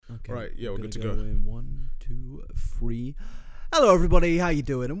Okay. Right, yeah, we're good to go. In 1, 2, 3. Hello, everybody. How you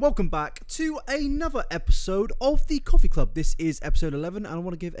doing? And welcome back to another episode of the Coffee Club. This is episode 11, and I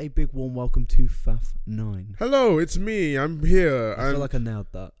want to give a big warm welcome to Faf9. Hello, it's me. I'm here. I feel like I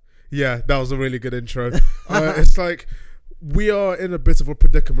nailed that. Yeah, that was a really good intro. It's like we are in a bit of a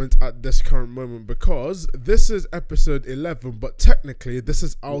predicament at this current moment because this is episode 11, but technically this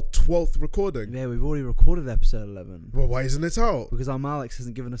is our 12th recording. Yeah, we've already recorded episode 11. Well, why isn't it out? Because our Alex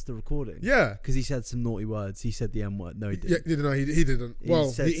hasn't given us the recording. Yeah. Because he said some naughty words. He said the M word. No, he didn't. Yeah, no, he didn't.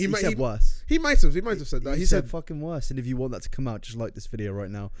 Well, he said worse. He might have said that. He said fucking worse. And if you want that to come out, just like this video right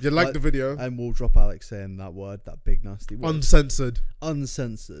now. You like the video. And we'll drop Alex saying that word, that big nasty word.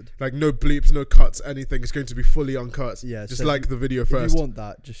 Uncensored. Like no bleeps, no cuts, anything. It's going to be fully uncut. Yeah. Just so like the video first. If you want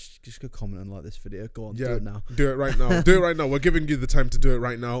that, just go comment and like this video. Go on, do it now. Do it right now. Do it right now. We're giving you the time to do it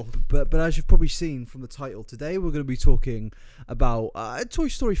right now. But as you've probably seen from the title, today we're going to be talking about Toy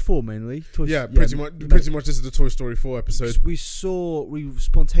Story 4 mainly. Pretty much this is the Toy Story 4 episode. We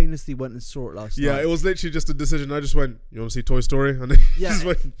spontaneously went and saw it last night. Yeah, it was literally just a decision. I just went, you want to see Toy Story? And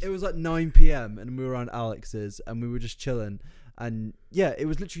it was like 9 p.m. and we were around Alex's and we were just chilling. And yeah, it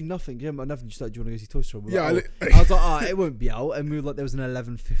was literally nothing. You know, nothing. Just like, do you want to go see Toy Story? I was like, it won't be out. And we were like, there was an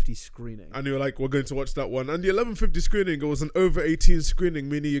 11:50 screening. And you were like, we're going to watch that one. And the 11:50 screening, it was an over 18 screening,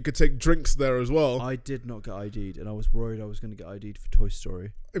 meaning you could take drinks there as well. I did not get ID'd, and I was worried I was going to get ID'd for Toy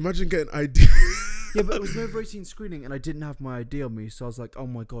Story. Imagine getting ID'd. Yeah, but it was an over 18 screening, and I didn't have my ID on me, so I was like, oh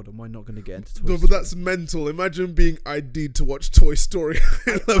my god, am I not going to get into Toy Story? No, but that's mental. Imagine being ID'd to watch Toy Story.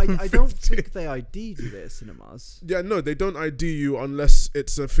 I don't think they ID'd you at cinemas. Yeah, no, they don't ID you unless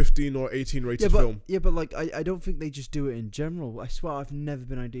it's a 15 or 18 rated film. Yeah, but like, I don't think they just do it in general. I swear I've never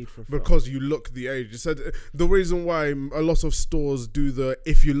been ID'd for a film. Because you look the age. You said the reason why a lot of stores do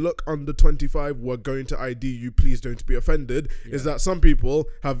if you look under 25, we're going to ID you, please don't be offended, is that some people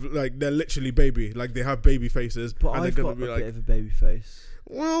have, like, they're literally baby. Like, they have baby faces. But and I've they're got gonna be a like, bit of a baby face.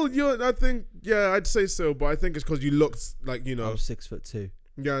 Well, I think, I'd say so, but I think it's because you looked like, I was 6'2".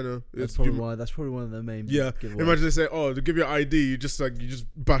 Yeah, I know. That's probably one of the main. Yeah. giveaways. Imagine they say, "Oh, to give you ID, you just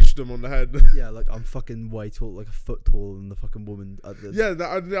bash them on the head." Yeah, like I'm fucking way tall, like a foot taller than the fucking woman at the. Yeah,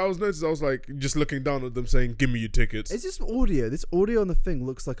 I was noticing. I was like just looking down at them, saying, "Give me your tickets." It's just audio. This audio on the thing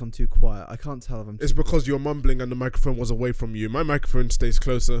looks like I'm too quiet. I can't tell if I'm. It's because you're mumbling and the microphone was away from you. My microphone stays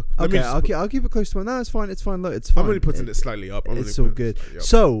closer. Okay, I'll keep it close to mine. No, it's fine. It's fine. Look, it's fine. I'm only putting it slightly up. It's all good.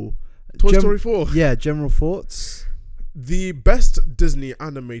 So, Toy Story 4. Yeah, general thoughts. The best Disney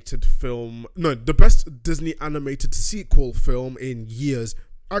animated sequel film in years.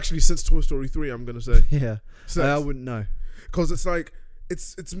 Actually, since Toy Story 3, I'm going to say. Yeah. I wouldn't know. Because it's like,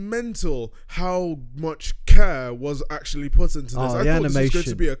 it's mental how much care was actually put into this. I thought this was going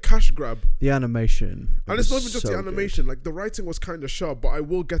to be a cash grab. The animation. And it's not even just the animation. Like, the writing was kind of sharp, but I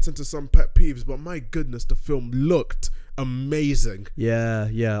will get into some pet peeves. But my goodness, the film looked amazing.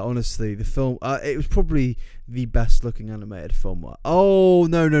 Yeah, honestly, the film, it was probably the best looking animated film. Oh,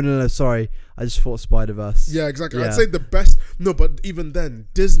 no, sorry, I just thought Spider-Verse. Yeah, exactly. I'd say the best. No, but even then,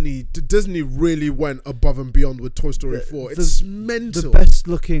 Disney really went above and beyond with Toy Story 4. It's mental. The best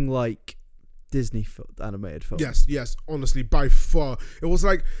looking, like, Disney animated film. Yes, honestly, by far. It was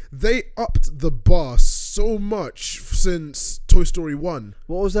like they upped the bar so much since Toy Story 1.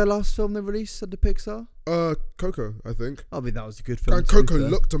 What was their last film they released at the Pixar? Coco, I think. I mean, that was a good film. And Coco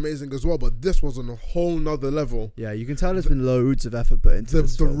looked amazing as well, but this was on a whole nother level. Yeah, you can tell there's been loads of effort put into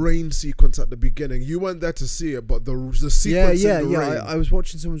this film. The rain sequence at the beginning. You weren't there to see it, but the sequence in the rain. I was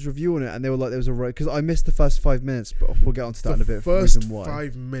watching someone's review on it, and they were like, there was a rain, because I missed the first 5 minutes, but we'll get onto that in a bit. The first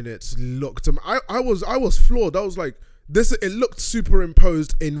 5 minutes looked. I was floored. I was like, it looked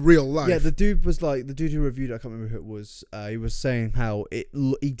superimposed in real life. Yeah, the dude who reviewed it, I can't remember who it was. He was saying how he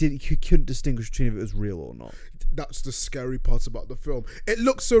couldn't distinguish between if it was real or not. That's the scary part about the film. It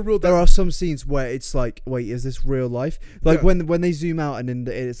looks so real. There are some scenes where it's like, wait, is this real life? Like when they zoom out and then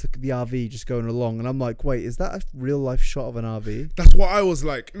it's the RV just going along, and I'm like, wait, is that a real life shot of an RV? That's what I was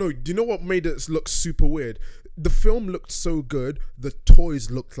like. No, do you know what made it look super weird? The film looked so good. The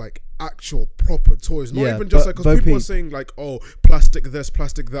toys looked like actual proper toys, not even just like, because people were saying like, oh, plastic this,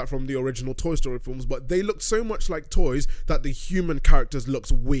 plastic that from the original Toy Story films, but they looked so much like toys that the human characters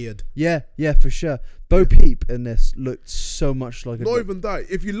looked weird. Yeah, for sure. Bo Peep in this looked so much like not even that.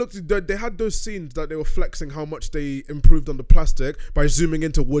 If you looked, they had those scenes that they were flexing how much they improved on the plastic by zooming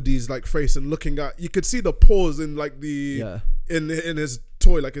into Woody's like face and looking at, you could see the pores in like in his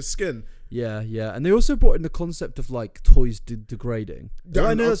toy, like his skin. Yeah, and they also brought in the concept of like toys degrading. Yeah,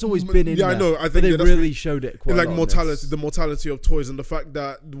 I know that's always been in there. I know. I think they really showed it quite like a lot mortality, the mortality of toys, and the fact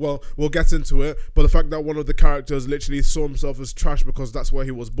that, well, we'll get into it, but the fact that one of the characters literally saw himself as trash because that's where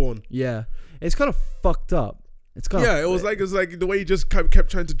he was born. Yeah, it's kind of fucked up. It's kind of, it was like the way he just kept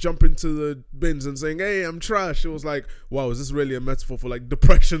trying to jump into the bins and saying, "Hey, I'm trash." It was like, wow, is this really a metaphor for like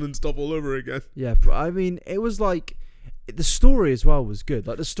depression and stuff all over again? Yeah, but I mean, it was like. The story as well was good.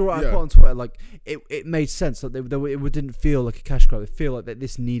 Like the story I put on Twitter, like it made sense. Like it didn't feel like a cash grab. It felt like that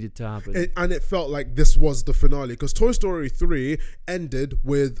this needed to happen, and it felt like this was the finale. Because Toy Story 3 ended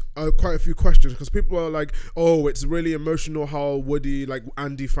with quite a few questions. Because people are like, "Oh, it's really emotional how Woody, like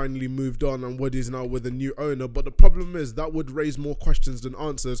Andy, finally moved on, and Woody's now with a new owner." But the problem is that would raise more questions than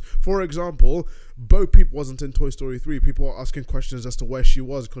answers. For example, Bo Peep wasn't in Toy Story 3. People are asking questions as to where she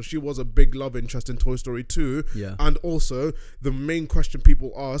was, because she was a big love interest in Toy Story 2. Yeah, and also. The main question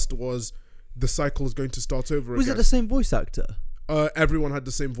people asked was, the cycle is going to start over again. Was it the same voice actor? Everyone had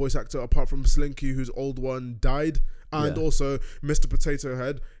the same voice actor apart from Slinky, whose old one died. And also Mr. Potato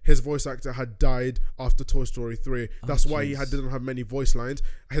Head, his voice actor had died after Toy Story 3. That's why he didn't have many voice lines.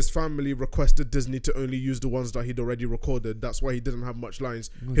 His family requested Disney to only use the ones that he'd already recorded. That's why he didn't have much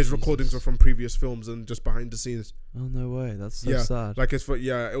lines. His recordings were from previous films and just behind the scenes. Oh, no way. That's so sad. Like it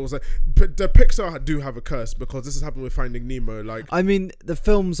was like the Pixar do have a curse, because this has happened with Finding Nemo. Like, I mean, the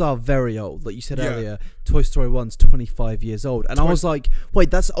films are very old. Like you said earlier, Toy Story 1's 25 years old. And I was like,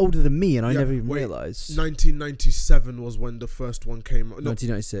 wait, that's older than me, and I never even realised. 1997 was when the first one came out.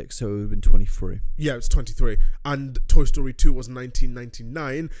 1996, so it would have been 23. Yeah, it's 23. And Toy Story 2 was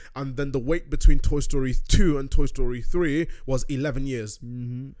 1999, and then the wait between Toy Story 2 and Toy Story 3 was 11 years.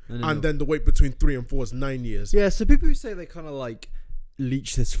 Mm-hmm. And then the wait between 3 and 4 was 9 years. Yeah, so people who say they kind of like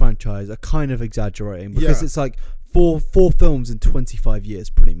leech this franchise are kind of exaggerating, because it's like four films in 25 years,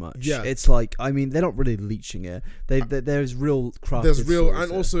 pretty much. Yeah, it's like, I mean, they're not really leeching it. There's real craft. There's real,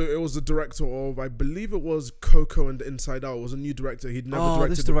 and also it was the director of, I believe it was Coco and Inside Out. It was a new director. He'd never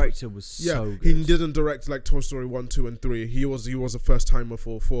directed. This director was so good. He didn't direct like Toy Story 1, 2, and 3. He was a first timer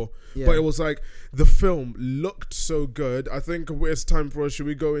for 4. Yeah. But it was like the film looked so good. I think it's time for us. Should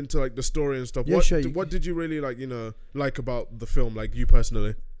we go into like the story and stuff? Yeah, what did you really like about the film, like you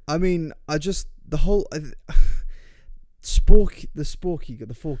personally? I mean, the whole. The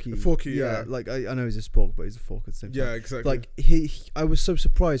Forky, yeah. Like I know he's a spork, but he's a fork at the same time. Yeah, exactly. Like I was so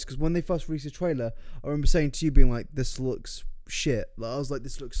surprised, because when they first released the trailer, I remember saying to you, being like, "This looks shit." Like, I was like,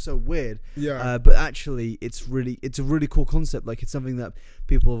 "This looks so weird." Yeah. But actually, it's a really cool concept. Like, it's something that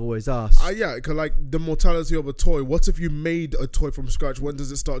people have always asked. Cause like the mortality of a toy. What if you made a toy from scratch? When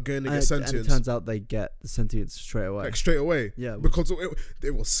does it start gaining a sentience? And it turns out they get the sentience straight away. Like straight away. Yeah. Because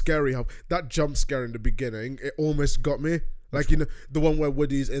it was scary how that jump scare in the beginning. It almost got me. Like, the one where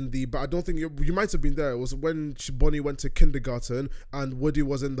Woody's in but I don't think you might have been there. It was when Bonnie went to kindergarten and Woody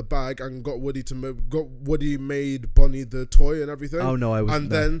was in the bag and got Woody made Bonnie the toy and everything. Oh no, I wasn't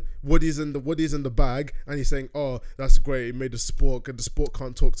there. Then Woody's in the bag and he's saying, "Oh, that's great. He made a spork and the spork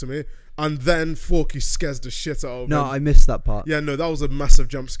can't talk to me." And then Forky scares the shit out of him. No, I missed that part. Yeah, no, that was a massive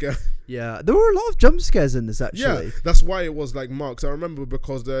jump scare. Yeah, there were a lot of jump scares in this, actually. Yeah, that's why it was like marked. I remember,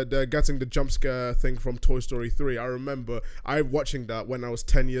 because they're getting the jump scare thing from Toy Story 3. I remember watching that when I was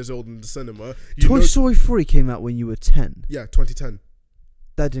 10 years old in the cinema. Toy Story 3 came out when you were 10. Yeah, 2010.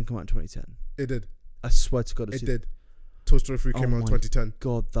 That didn't come out in 2010. It did. I swear to God, it did. Toy Story 3 came out in 2010.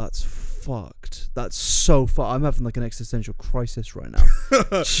 God, that's fucked. That's so fucked. I'm having like an existential crisis right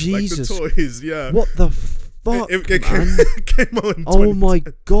now. Jesus. Like the toys, yeah. What the fuck, it came out in 2010. Oh my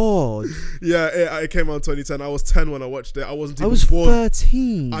God. Yeah, it came out in 2010. I was 10 when I watched it. I was born.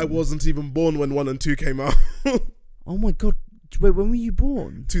 13. I wasn't even born when 1 and 2 came out. Oh my God. Wait, when were you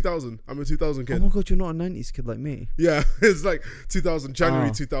born? 2000. I'm a 2000 kid. Oh my God, you're not a 90s kid like me. Yeah, it's like 2000,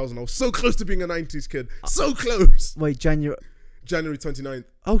 January 2000. I was so close to being a 90s kid. So close. Wait, January 29th.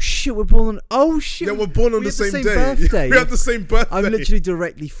 Oh shit, we're born on... Oh shit. Yeah, we're born on the same day. Birthday. We have the same birthday. I'm literally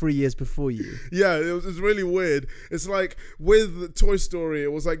directly 3 years before you. Yeah, it's really weird. It's like with Toy Story,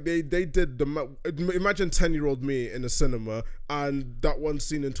 it was like they did imagine 10-year-old me in a cinema, and that one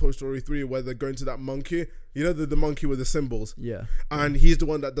scene in Toy Story 3 where they're going to that monkey. You know, the monkey with the symbols? Yeah. And he's the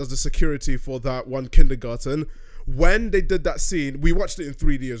one that does the security for that one kindergarten. When they did that scene, we watched it in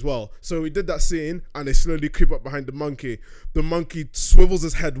 3D as well. So we did that scene and they slowly creep up behind the monkey. The monkey swivels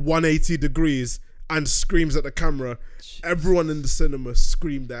his head 180 degrees and screams at the camera. Everyone in the cinema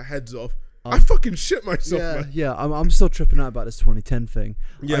screamed their heads off. I fucking shit myself, man. Yeah, I'm still tripping out about this 2010 thing.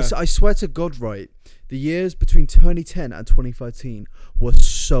 Yeah. I swear to God, right, the years between 2010 and 2013 were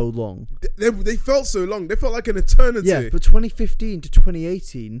so long. They felt so long. They felt like an eternity. Yeah, but 2015 to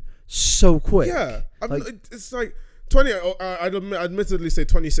 2018, so quick. Yeah. It's like I'd admittedly say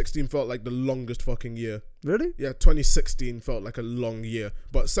 2016 felt like the longest fucking year. Really? Yeah, 2016 felt like a long year.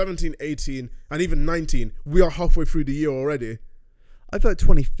 But 17, 18, and even 19, we are halfway through the year already. I felt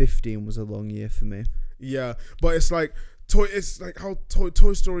 2015 was a long year for me. Yeah, but it's like how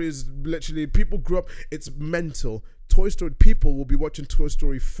Toy Story is literally, people grew up, it's mental. Toy Story, people will be watching Toy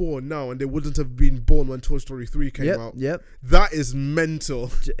Story 4 now and they wouldn't have been born when Toy Story 3 came out. Yep. That is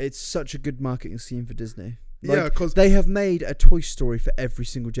mental. It's such a good marketing scheme for Disney. Yeah, because they have made a Toy Story for every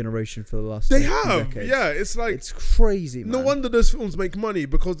single generation for the last. They have, decades. Yeah. It's like it's crazy. Man. No wonder those films make money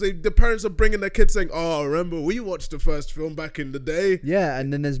because the parents are bringing their kids saying, "Oh, remember we watched the first film back in the day." Yeah,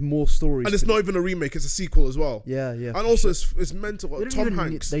 and then there's more stories, and it's not even a remake; it's a sequel as well. Yeah. And also, it's mental. Tom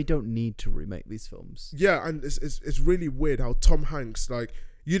Hanks. They don't need to remake these films. Yeah, and it's really weird how Tom Hanks, like.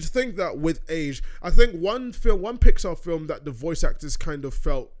 You'd think that with age, I think one Pixar film that the voice actors kind of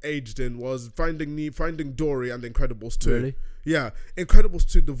felt aged in was Finding Dory and Incredibles 2. Really? Yeah, Incredibles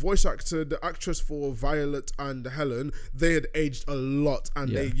 2, the voice actor, the actress for Violet and Helen, they had aged a lot, and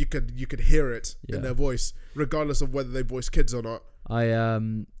you could hear it in their voice, regardless of whether they voice kids or not. What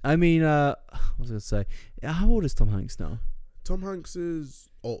was I gonna say? How old is Tom Hanks now? Tom Hanks is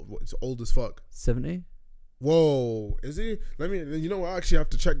old as fuck. 70. Whoa, is he? You know what, I actually have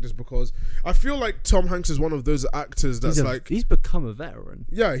to check this because I feel like Tom Hanks is one of those actors that's he's become a veteran.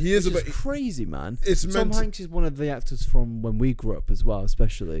 Yeah, he is. It's crazy, man. Tom Hanks is one of the actors from when we grew up as well,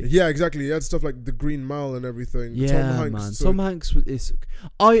 especially. Yeah, exactly. He had stuff like The Green Mile and everything. Yeah, Tom Hanks, man. Tom Hanks is.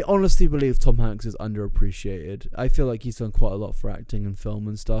 I honestly believe Tom Hanks is underappreciated. I feel like he's done quite a lot for acting and film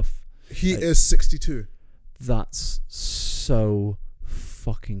and stuff. He is 62. That's so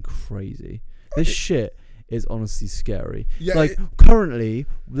fucking crazy. This shit is honestly scary. Yeah, currently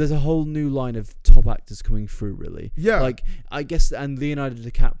there's a whole new line of top actors coming through, really. Yeah. Like, I guess, and Leonardo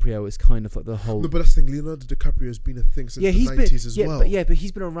DiCaprio is kind of like the whole... No, but that's the thing, Leonardo DiCaprio has been a thing since the 90s as well. But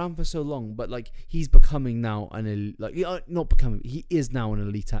he's been around for so long, but like, he's becoming now he is now an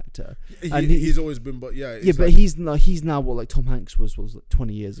elite actor. He's always been, but yeah. Yeah, but he's now what like Tom Hanks was like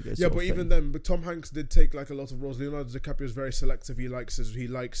 20 years ago. Yeah, but even then, but Tom Hanks did take like a lot of roles. Leonardo DiCaprio is very selective. He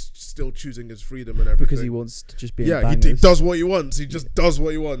likes still choosing his freedom and everything. Because he wants to just be he does what he wants. He just does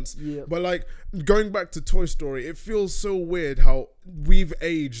what he wants. Yeah. But like going back to Toy Story, it feels so weird how we've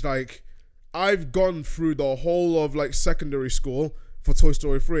aged. Like I've gone through the whole of like secondary school for Toy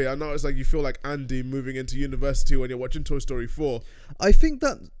Story 3, and now it's like you feel like Andy moving into university when you're watching Toy Story 4. I think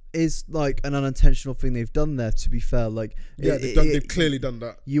that is like an unintentional thing they've done there, to be fair. Like, yeah, they've clearly done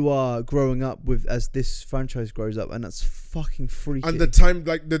that. You are growing up with as this franchise grows up, and that's fucking freaky. And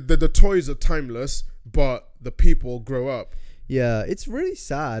the toys are timeless, but the people grow up. Yeah, it's really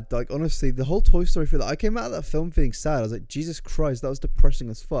sad. Like, honestly, the whole Toy Story film, I came out of that film feeling sad. I was like, Jesus Christ, that was depressing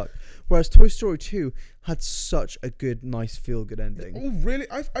as fuck. Whereas Toy Story 2 had such a good, nice, feel-good ending. Oh, really?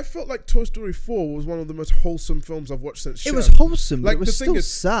 I felt like Toy Story 4 was one of the most wholesome films I've watched since Chef. It was wholesome, like, but it was still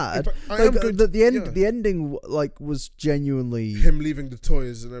sad. The ending, like, was genuinely... him leaving the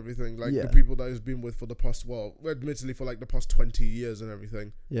toys and everything. Like, the people that he's been with for the past, admittedly for, like, the past 20 years and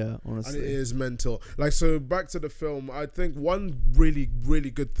everything. Yeah, honestly. And it is mental. Like, so back to the film, I think one really, really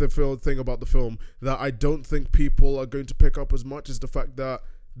good thing about the film that I don't think people are going to pick up as much is the fact that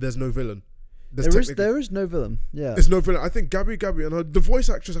there's no villain. There is no villain. Yeah, there's no villain. I think Gabby and the voice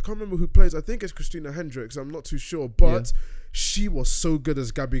actress, I can't remember who plays. I think it's Christina Hendricks. I'm not too sure, but she was so good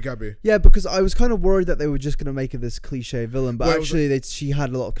as Gabby. Yeah, because I was kind of worried that they were just gonna make her this cliche villain, but actually she had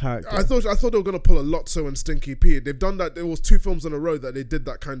a lot of character. I thought they were gonna pull a Lotso and Stinky Pete. They've done that. There was 2 films in a row that they did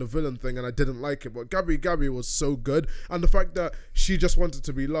that kind of villain thing, and I didn't like it. But Gabby was so good, and the fact that she just wanted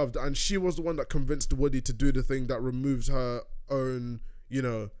to be loved, and she was the one that convinced Woody to do the thing that removes her own,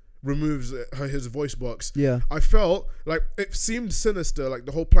 removes his voice box. Yeah, I felt like it seemed sinister, like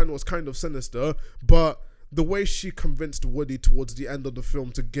the whole plan was kind of sinister, but the way she convinced Woody towards the end of the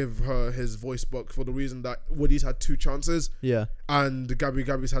film to give her his voice box for the reason that Woody's had 2 chances, and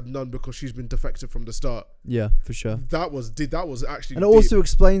Gabby's had none because she's been defective from the start. Yeah, for sure. That was actually, and it also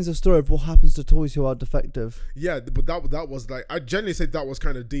explains the story of what happens to toys who are defective. Yeah, but that was like, I genuinely said that was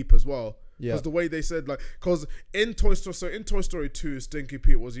kind of deep as well. Yeah, because the way they said, like, because in Toy Story 2, Stinky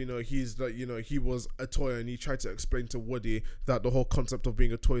Pete was, he's like, he was a toy, and he tried to explain to Woody that the whole concept of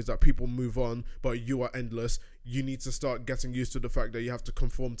being a toy is that people move on, but you are endless. You need to start getting used to the fact that you have to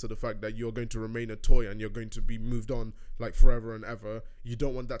conform to the fact that you're going to remain a toy and you're going to be moved on like forever and ever. You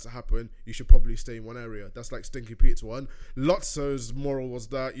don't want that to happen. You should probably stay in one area. That's like Stinky Pete's one. Lotso's moral was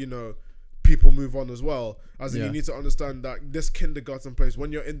that, people move on as well. As in, you need to understand that this kindergarten place,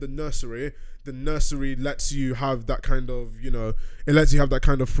 when you're in the nursery lets you have that kind of, it lets you have that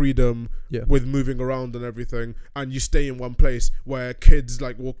kind of freedom with moving around and everything, and you stay in one place where kids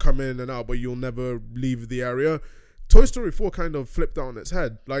like will come in and out, but you'll never leave the area. Toy Story 4 kind of flipped that on its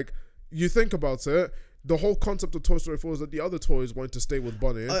head. Like, you think about it, the whole concept of Toy Story 4 is that the other toys wanted to stay with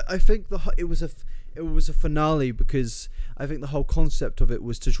Bonnie. I think it was a finale because I think the whole concept of it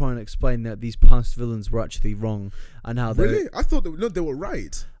was to try and explain that these past villains were actually wrong and how they... Really? I thought they were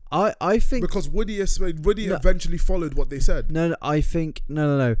right. I think... Because Woody eventually followed what they said. No, I think...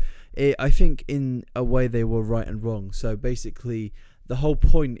 No. I think in a way they were right and wrong. So basically, the whole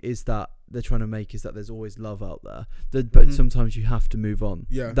point is that they're trying to make is that there's always love out there, but sometimes you have to move on.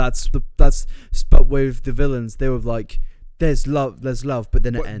 Yeah, but with the villains, they were like, there's love, but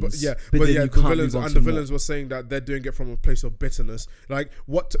then it ends. The villains were saying that they're doing it from a place of bitterness. Like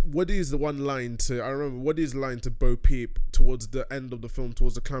Woody is the one line to, I remember Woody's line to Bo Peep towards the end of the film,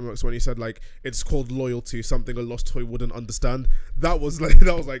 towards the climax, when he said like, it's called loyalty, something a lost toy wouldn't understand. That was like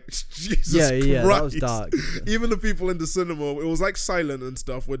Jesus Christ. That was dark. Even the people in the cinema, it was like silent and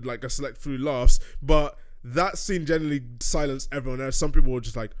stuff with like a select few laughs, but that scene generally silenced everyone else. Some people were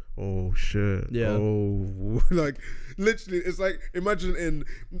just like, oh shit. Yeah. Oh, like literally, it's like,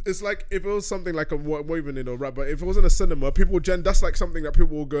 it's like if it was something like even in a rap, but if it was in a cinema, that's like something that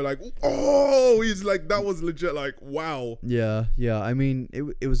people will go like, oh, he's like, that was legit, like, wow. Yeah. I mean,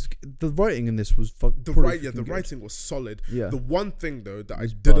 it was, the writing in this was the writing was solid. Yeah. The one thing though that I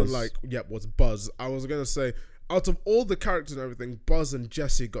didn't like, was Buzz. I was gonna say, out of all the characters and everything, Buzz and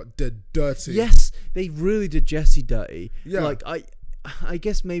Jessie did dirty. Yes, they really did Jessie dirty. Yeah. Like, I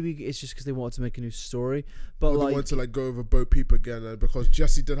guess maybe it's just because they wanted to make a new story, but they wanted to like go over Bo Peep again, because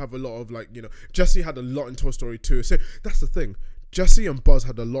Jessie did have a lot of like, Jessie had a lot in Toy Story 2. So that's the thing. Jessie and Buzz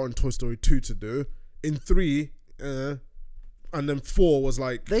had a lot in Toy Story 2 to do. In 3, and then 4 was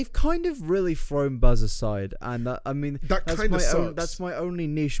like, they've kind of really thrown Buzz aside, and that's my only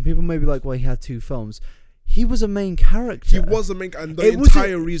niche. And people may be like, well, he had 2 films. He was a main character. And the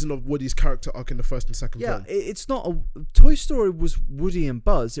entire reason of Woody's character arc in the first and second film. Yeah, it's not Toy Story was Woody and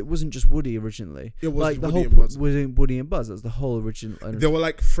Buzz. It wasn't just Woody originally. It was like Woody and Buzz. Woody and Buzz. That's the whole original. They were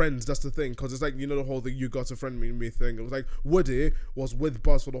like friends. That's the thing, because it's like, the whole thing, you got a friend me thing. It was like Woody was with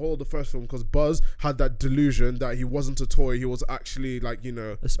Buzz for the whole of the first film, because Buzz had that delusion that he wasn't a toy. He was actually like,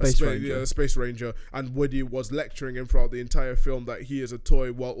 a space ranger. Yeah, a space ranger. And Woody was lecturing him throughout the entire film that he is a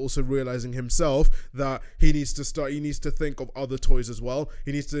toy, while also realizing himself that he needs to think of other toys as well.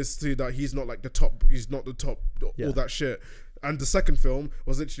 He needs to see that he's not like the top, all that shit. And the second film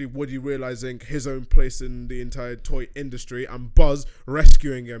was literally Woody realizing his own place in the entire toy industry, and Buzz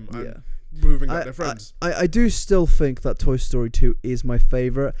rescuing him and proving that they're friends. I do still think that Toy Story 2 is my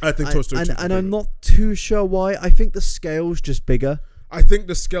favorite. I think Toy Story 2 and I'm not too sure why. I think the scale's just bigger. I think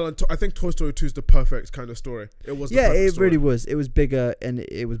the scale, I think Toy Story 2 is the perfect kind of story. It was. Yeah, it really was. It was bigger and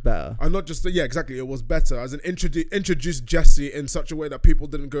it was better. And not just exactly. It was better, as in introduced Jessie in such a way that people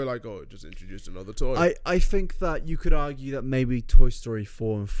didn't go like, oh, just introduced another toy. I think that you could argue that maybe Toy Story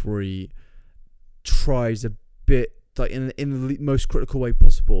 4 and 3 tries a bit, like in the most critical way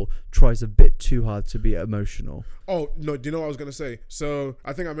possible, tries a bit too hard to be emotional. Oh no! Do you know what I was gonna say? So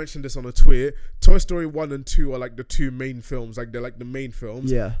I think I mentioned this on a tweet. Toy Story 1 and 2 are like the 2 main films. Like they're like the main films.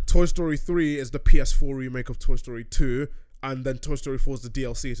 Yeah. Toy Story 3 is the PS4 remake of Toy Story 2, and then Toy Story 4 is the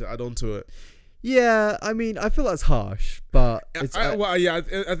DLC to add on to it. Yeah, I mean, I feel that's harsh, but it's...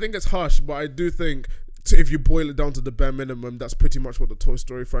 I think it's harsh, but I do think, if you boil it down to the bare minimum, that's pretty much what the Toy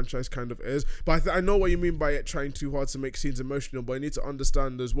Story franchise kind of is. But I know what you mean by it trying too hard to make scenes emotional, but you need to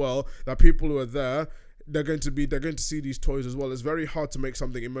understand as well that people who are there, they're going to see these toys as well. It's very hard to make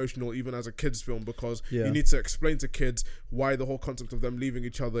something emotional even as a kids film, because you need to explain to kids why the whole concept of them leaving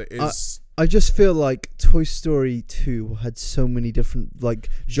each other is... I just feel like Toy Story 2 had so many different like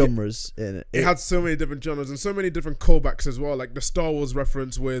genres in it. It had so many different genres and so many different callbacks as well, like the Star Wars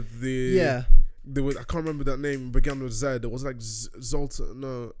reference with the... I can't remember that name. It began with Z. It was like Zoltan.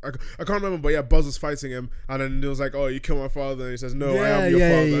 No, I can't remember. But yeah, Buzz was fighting him, and then it was like, "Oh, you killed my father." And he says, "No, I am your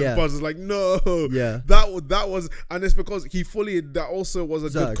father." And Buzz is like, "No." Yeah. That was, and it's because he fully. That also was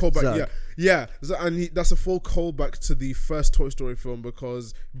a good callback. Zug. Yeah. So, and that's a full callback to the first Toy Story film,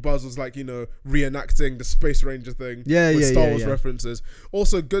 because Buzz was like, reenacting the Space Ranger thing. With Star Wars references.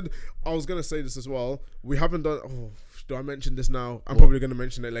 Also good. I was gonna say this as well. We haven't done. Oh, do I mention this now? I'm probably going to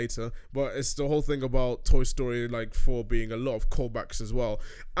mention it later, but it's the whole thing about Toy Story 4 being a lot of callbacks as well.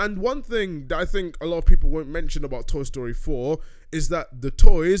 And one thing that I think a lot of people won't mention about Toy Story 4 is that the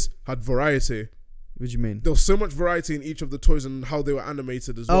toys had variety. What do you mean? There was so much variety in each of the toys and how they were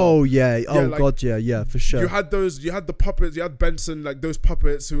animated as well. Oh yeah. Oh like, god, yeah, for sure. You had the puppets. You had Benson, like those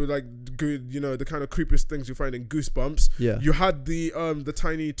puppets who were like good, the kind of creepiest things you find in Goosebumps. Yeah. You had the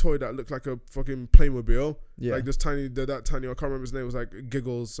tiny toy that looked like a fucking Playmobil. Yeah. Like this tiny, that tiny. I can't remember his name. It was like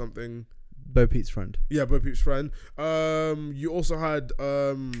Giggles something. Bo Peep's friend. Yeah, Bo Peep's friend. You also had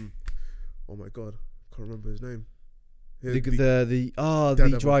oh my god, I can't remember his name.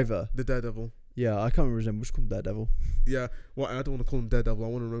 The driver. The Daredevil. Yeah, I can't remember his name. We'll just call him Daredevil. Yeah, well, I don't want to call him Daredevil. I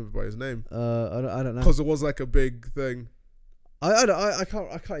want to remember by his name. I don't know. Because it was like a big thing. I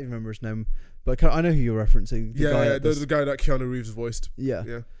can't even remember his name, but I know who you're referencing. The guy that Keanu Reeves voiced. Yeah.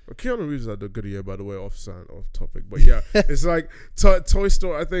 Well, Keanu Reeves had a good year, by the way, off topic. But yeah, it's like Toy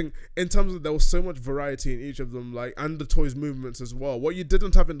Story. I think in terms of there was so much variety in each of them, like, and the toys' movements as well. What you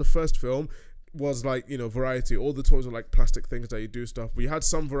didn't have in the first film was like, variety. All the toys were like plastic things that you do stuff. We had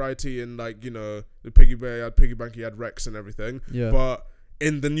some variety in like, the Piggy Bear, you had Piggy Bank, you had Rex and everything. Yeah. But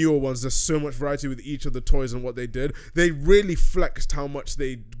in the newer ones, there's so much variety with each of the toys and what they did. They really flexed how much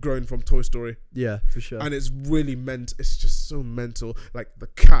they'd grown from Toy Story. Yeah, for sure. And it's really it's just so mental. Like the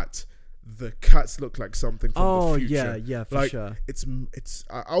cats look like something from the future. Yeah, for like, sure.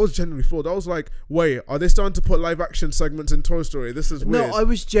 I was genuinely floored. I was like, wait, are they starting to put live action segments in Toy Story? This is weird. No, I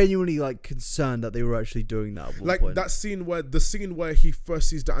was genuinely like concerned that they were actually doing that at one point. That scene where he first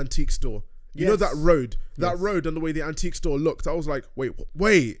sees the antique store. You know that road and the way the antique store looked. I was like, wait.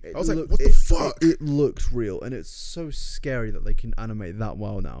 I was like, what the fuck? It looks real, and it's so scary that they can animate that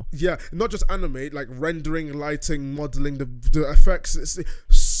well now. Yeah, not just animate, like rendering, lighting, modeling, the effects. It's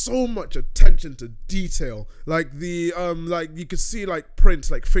so much attention to detail. Like the like you could see like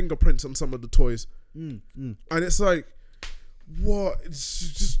prints, like fingerprints on some of the toys, and it's like, what? It's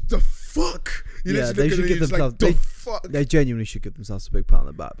just the fuck. They should give themselves. They genuinely should give themselves a big pat on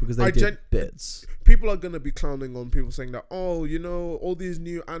the back because they did bits. People are gonna be clowning on people saying that, all these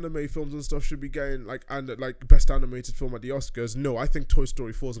new anime films and stuff should be getting like best animated film at the Oscars. No, I think Toy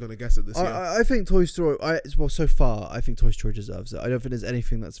Story 4 is gonna get it this year. I think Toy Story. So far, I think Toy Story deserves it. I don't think there's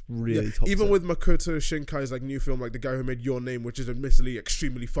anything that's really top. Even with Makoto Shinkai's like new film, like the guy who made Your Name, which is admittedly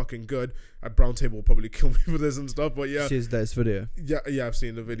extremely fucking good. At Brown Table will probably kill me for this and stuff, but yeah. She's this video. Yeah, I've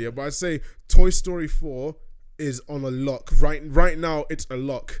seen the video, but I'd say Toy Story 4 is on a lock right now. It's a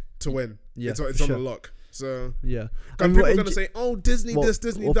lock to win. Yeah, it's on a lock. So yeah, and people are gonna say, "Oh, Disney this,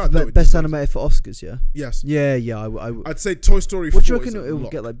 Disney that." No, best animated for Oscars, yeah. Yes. Yeah. I'd say Toy Story 4. What do you reckon it will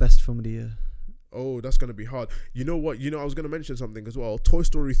get like best film of the year? Oh, that's gonna be hard. You know what? I was gonna mention something as well. Toy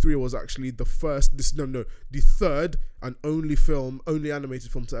Story 3 was actually the third and only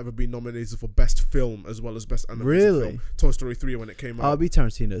animated film to ever be nominated for best film as well as best animated film. Toy Story 3 when it came out. I'll be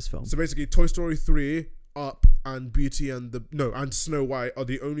Tarantino's film. So basically, Toy Story 3, Up, and Beauty and Snow White are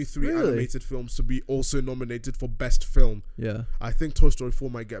the only three animated films to be also nominated for best film. Yeah, I think Toy Story 4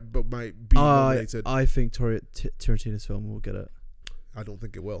 might be nominated. I think Tarantino's film will get it. I don't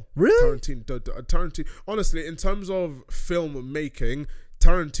think it will. Really? Tarantino. Honestly, in terms of film making,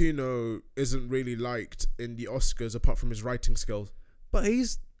 Tarantino isn't really liked in the Oscars apart from his writing skills. But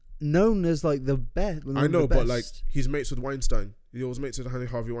he's known as like the best. I know, but like he's mates with Weinstein. He was mates with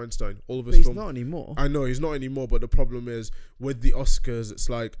Harvey Weinstein. All of his films. He's not anymore. I know he's not anymore, but the problem is with the Oscars, it's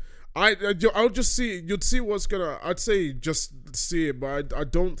like I'll just see. You'd see what's gonna. I'd say just see it, but I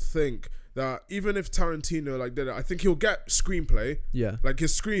don't think that even if Tarantino like did it, I think he'll get screenplay. Yeah. Like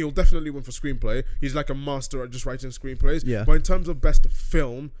he'll definitely win for screenplay. He's like a master at just writing screenplays. Yeah. But in terms of best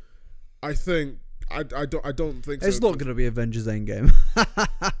film, I think I don't think it's so. not gonna be Avengers Endgame.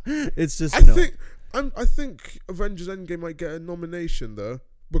 It's just I think Avengers Endgame might get a nomination though,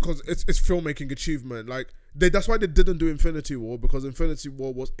 because it's filmmaking achievement. Like that's why they didn't do Infinity War, because Infinity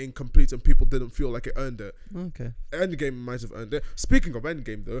War was incomplete and people didn't feel like it earned it. Okay. Endgame might have earned it. Speaking of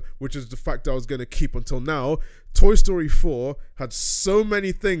Endgame though, which is the fact that I was gonna keep until now, Toy Story 4 had so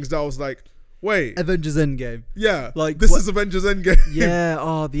many things that I was like, wait, Avengers Endgame. Yeah, like this is Avengers Endgame. Yeah.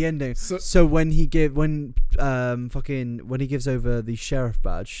 Oh, the ending. So when he gives over the sheriff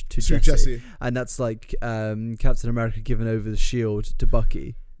badge to Jesse, and that's like Captain America giving over the shield to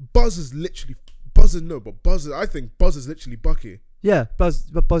Bucky. Buzz is literally Bucky. Yeah, Buzz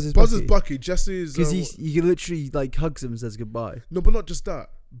is Bucky. Jesse is because he literally like hugs him and says goodbye. No, but not just that.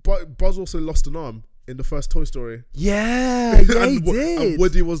 Buzz also lost an arm in the first Toy Story. Yeah, he did. And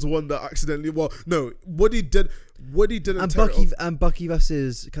Woody was the one that accidentally. Well, no, Woody didn't. And Bucky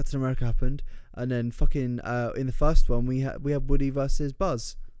versus Captain America happened, and then fucking in the first one we had Woody versus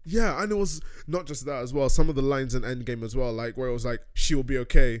Buzz. Yeah, and it was not just that as well. Some of the lines in Endgame as well, like where it was like, "She will be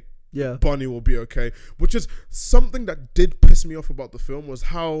okay." Yeah, Bonnie will be okay, which is something that did piss me off about the film, was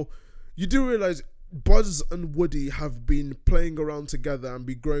how you do realize Buzz and Woody have been playing around together and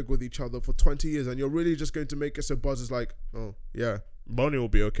be growing with each other for 20 years, and you're really just going to make it so Buzz is like, oh yeah, Bonnie will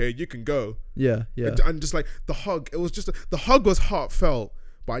be okay, you can go. Yeah. And just like the hug, it was just the hug was heartfelt,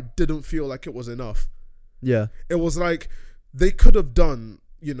 but I didn't feel like it was enough. Yeah, it was like they could have done,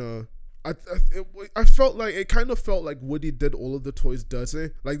 you know. I felt like it kind of felt like Woody did all of the toys dirty.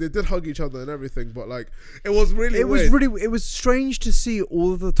 Like they did hug each other and everything, but like it was really weird. It was strange to see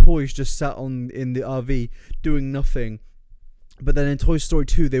all of the toys just sat in the RV doing nothing. But then in Toy Story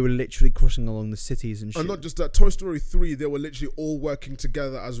 2, they were literally crossing along the cities and shit. And not just that, Toy Story 3, they were literally all working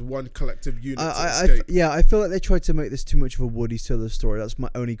together as one collective unit to escape. I feel like they tried to make this too much of a Woody solo story. That's my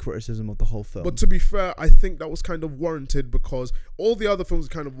only criticism of the whole film. But to be fair, I think that was kind of warranted because all the other films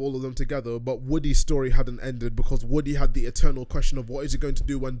kind of all of them together, but Woody's story hadn't ended because Woody had the eternal question of what is he going to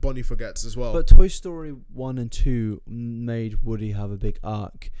do when Bonnie forgets as well. But Toy Story 1 and 2 made Woody have a big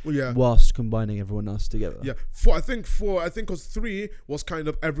arc whilst combining everyone else together. Yeah, I think because 3 was kind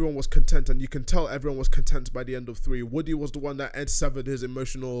of everyone was content, and you can tell everyone was content by the end of 3. Woody was the one that severed his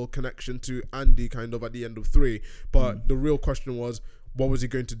emotional connection to Andy kind of at the end of 3. But the real question was, what was he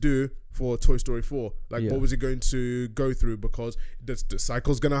going to do for Toy Story 4? What was he going to go through? Because the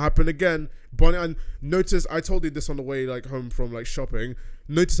cycle's going to happen again. Bonnie, and notice, I told you this on the way home from shopping,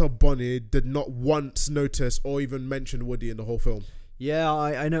 notice how Bonnie did not once notice or even mention Woody in the whole film. Yeah,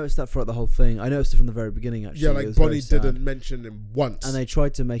 I noticed that throughout the whole thing. I noticed it from the very beginning, actually. Yeah, Bonnie didn't mention him once. And they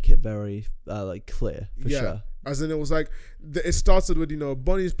tried to make it very, clear, for sure. As in, it was it started with,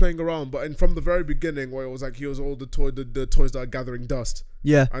 Bonnie's playing around, but from the very beginning, where it was he was all the toys that are gathering dust.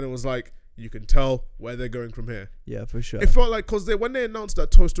 Yeah. And it was you can tell where they're going from here. Yeah, for sure. It felt like, because when they announced that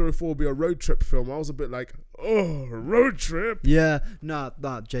Toy Story 4 would be a road trip film, I was a bit like, oh, a road trip? Yeah,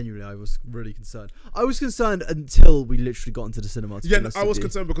 genuinely, I was really concerned. I was concerned until we literally got into the cinema. Yeah, I was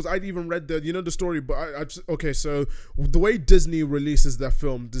concerned because I'd even read the story, but so the way Disney releases their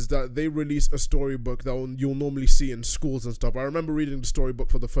films is that they release a storybook that you'll normally see in schools and stuff. I remember reading the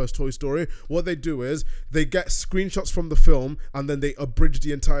storybook for the first Toy Story. What they do is they get screenshots from the film and then they abridge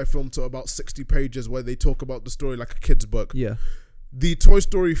the entire film to about 60 pages where they talk about the story like a kid's book. Yeah. The Toy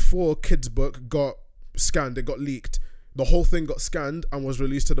Story 4 kids book got scanned, it got leaked. The whole thing got scanned and was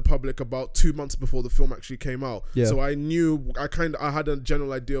released to the public about 2 months before the film actually came out. Yeah. So I knew, I had a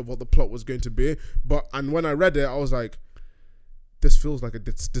general idea of what the plot was going to be. And when I read it, I was like, this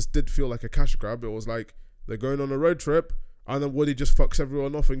did feel like a cash grab. It was like, they're going on a road trip and then Woody just fucks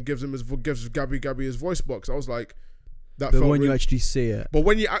everyone off and gives Gabby his voice box. I was like, but when you actually see it. But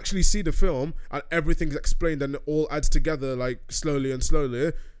when you actually see the film and everything's explained and it all adds together slowly,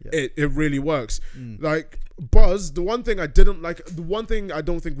 it really works. Buzz, the one thing I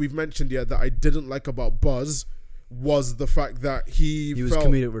don't think we've mentioned yet that I didn't like about Buzz was the fact that he was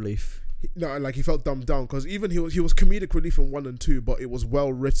comedic relief. He felt dumbed down because even he was comedic relief in 1 and 2, but it was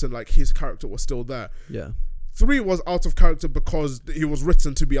well written. His character was still there. Yeah. 3 was out of character because he was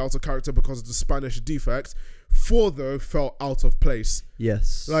written to be out of character because of the Spanish defect. 4 though felt out of place.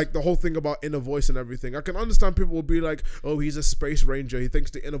 Yes. The whole thing about inner voice and everything. I can understand people will be like, oh, he's a space ranger, he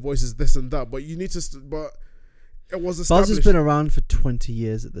thinks the inner voice is this and that, but you need to but it was established. Buzz has been around for 20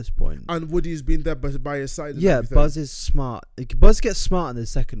 years at this point. And Woody's been there by his side. Yeah, everything. Buzz is smart. Buzz gets smart in the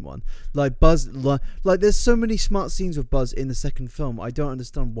second one. Buzz, there's so many smart scenes with Buzz in the second film. I don't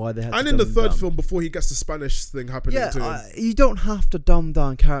understand why they had and to in the third film, before he gets the Spanish thing happening to him. You don't have to dumb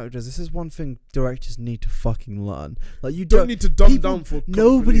down characters. This is one thing directors need to fucking learn. You don't need to dumb down for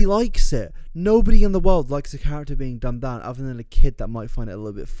nobody likes it. Nobody in the world likes a character being dumbed down other than a kid that might find it a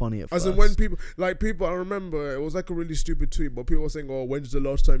little bit funny at first. As in when people, I remember it was a really stupid tweet, but people were saying, oh, when's the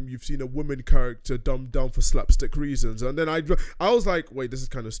last time you've seen a woman character dumbed down for slapstick reasons? And then I was like, wait, this is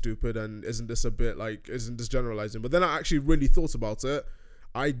kind of stupid, and isn't this a bit isn't this generalizing? But then I actually really thought about it.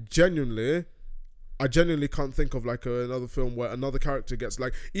 I genuinely can't think of another film where another character gets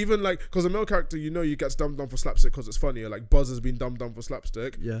because a male character, you gets dumbed down for slapstick because it's funnier. Buzz has been dumbed down for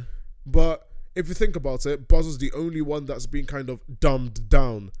slapstick. Yeah. But if you think about it, Buzz was the only one that's been kind of dumbed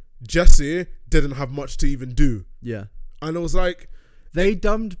down. Jesse didn't have much to even do. Yeah. And it was they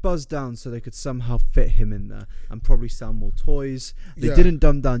dumbed Buzz down so they could somehow fit him in there and probably sell more toys. They didn't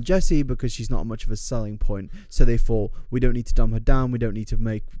dumb down Jessie because she's not much of a selling point. So they thought, we don't need to dumb her down. We don't need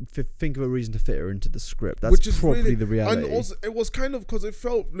to think of a reason to fit her into the script. That's probably the reality. And also, it was kind of because it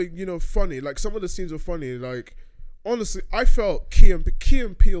felt funny. Some of the scenes were funny. honestly, I felt Key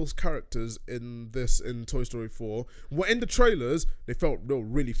and Peele's characters in Toy Story 4 were in the trailers. They felt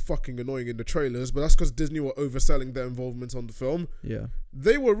really fucking annoying in the trailers, but that's because Disney were overselling their involvement on the film. Yeah,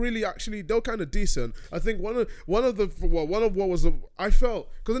 they were really they were kind of decent. I think one of what was I felt,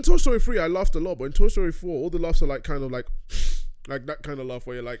 because in Toy Story 3 I laughed a lot, but in Toy Story 4 all the laughs are like kind of like that kind of laugh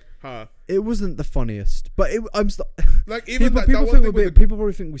where you're like, huh. It wasn't the funniest, but like even people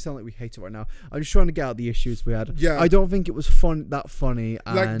probably think we sound like we hate it right now. I'm just trying to get out the issues we had. Yeah, I don't think it was that funny.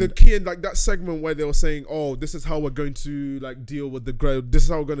 Like the key in like that segment where they were saying, "Oh, this is how we're going to like deal with this is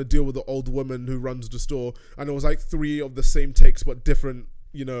how we're going to deal with the old woman who runs the store," and it was like 3 of the same takes but different,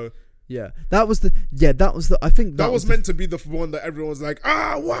 Yeah, that was the. I think that was meant to be the one that everyone was like,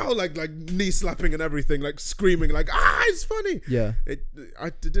 wow, like knee slapping and everything, like screaming, like it's funny. Yeah, it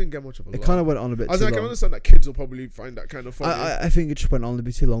didn't get much of a. It kind of went on a bit. I can understand that kids will probably find that kind of funny. I think it just went on a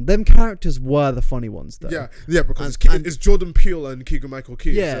bit too long. Them characters were the funny ones, though. Yeah, because it's Jordan Peele and Keegan-Michael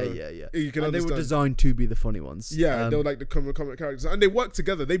Key. Yeah. You can understand. They were designed to be the funny ones. Yeah, they were like the comic characters, and they worked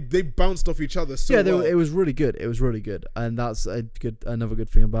together. They bounced off each other. So well. It was really good. It was really good, and that's another good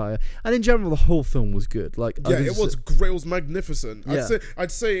thing about it. And in general, the whole film was good. Like, it was great. It was magnificent. Yeah.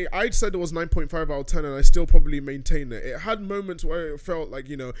 I'd say it was 9.5 out of 10, and I still probably maintain it. It had moments where it felt like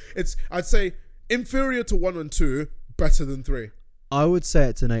I'd say inferior to 1 and 2, better than 3. I would say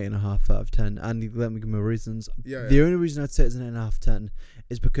it's an 8.5 out of 10, and let me give my reasons. The only reason I'd say it's an 8.5 out of 10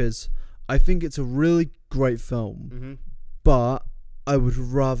 is because I think it's a really great film, but I would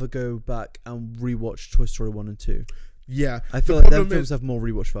rather go back and rewatch Toy Story 1 and 2. Yeah, I feel like them films have more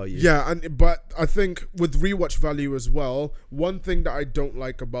rewatch value. Yeah, but I think with rewatch value as well, one thing that I don't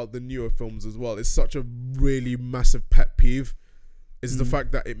like about the newer films as well, is such a really massive pet peeve, is the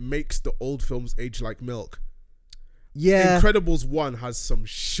fact that it makes the old films age like milk. Yeah, Incredibles 1 has some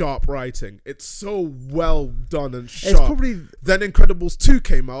sharp writing. It's so well done and sharp. It's probably then Incredibles 2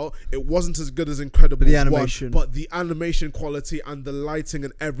 came out. It wasn't as good as Incredibles 1, but the animation quality and the lighting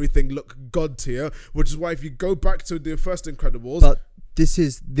and everything look god tier. Which is why if you go back to the first Incredibles, but this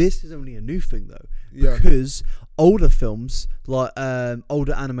is only a new thing though, because older films like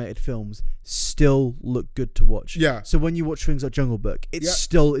older animated films still look good to watch. Yeah. So when you watch things like Jungle Book, it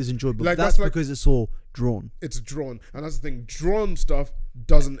still is enjoyable. Like, that's because it's all drawn. It's drawn, and that's the thing. Drawn stuff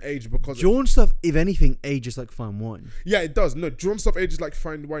doesn't age because drawn stuff, if anything, ages like fine wine. Yeah, it does. No, drawn stuff ages like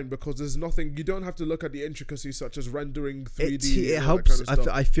fine wine because there's nothing. You don't have to look at the intricacies such as rendering 3D. It helps. Kind of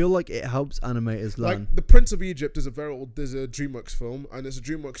I feel like it helps animators learn. Like The Prince of Egypt is there's a DreamWorks film, and it's a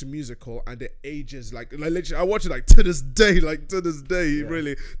DreamWorks musical, and it ages like literally. I watch it like to this day. Yeah.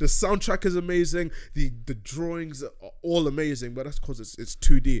 Really, the soundtrack is amazing. The drawings are all amazing, but that's because it's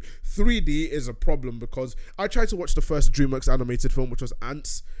 2D. 3D is a problem because I tried to watch the first DreamWorks animated film, which was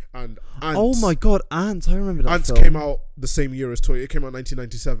Ants. Oh my god, Ants! I remember that. Ants film. Came out the same year as Toy. It came out in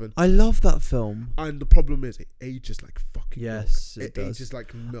 1997. I love that film. And the problem is, it ages like fucking milk. It does. Ages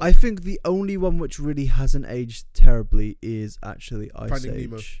like milk. I think the only one which really hasn't aged terribly is actually Ice Age.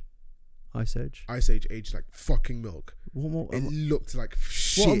 Nemo. Ice Age. Ice Age aged like fucking milk. It looked like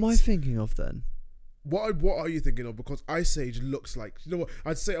shit. What am I thinking of then? What are you thinking of? Because Ice Age looks like, you know what?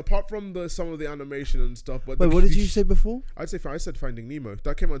 I'd say apart from some of the animation and stuff. But wait, what did you say before? I said Finding Nemo.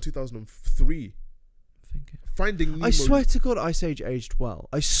 That came out in 2003. Finding Nemo. I swear to God, Ice Age aged well.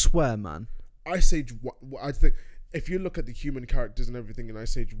 I swear, man. Ice Age. I think if you look at the human characters and everything in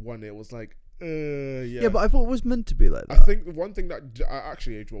Ice Age 1, it was like, yeah. Yeah, but I thought it was meant to be like that. I think the one thing that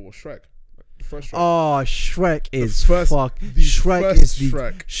actually aged well was Shrek. First Shrek. Oh, Shrek is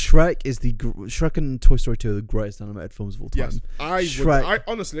Shrek and Toy Story 2 are the greatest animated films of all time. Yes, I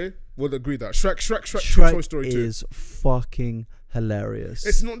honestly would agree that Shrek Toy Story 2 is fucking hilarious.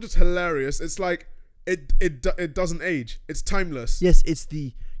 It's not just hilarious. It's like it doesn't age. It's timeless. Yes, it's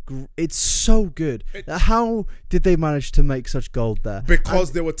so good. How did they manage to make such gold there?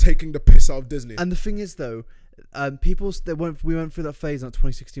 Because they were taking the piss out of Disney. And the thing is, though, we went through that phase in like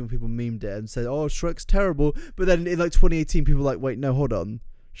 2016 when people memed it and said, "Oh, Shrek's terrible," but then in like 2018, people were like, "Wait, no, hold on,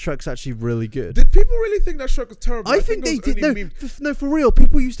 Shrek's actually really good." Did people really think that Shrek was terrible? I think they did. No, for real.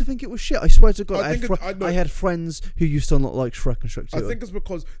 People used to think it was shit. I swear to God, I had friends who used to not like Shrek and Shrek 2. I think it's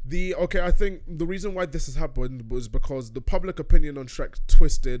because I think the reason why this has happened was because the public opinion on Shrek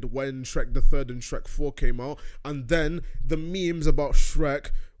twisted when Shrek the Third and Shrek 4 came out, and then the memes about Shrek.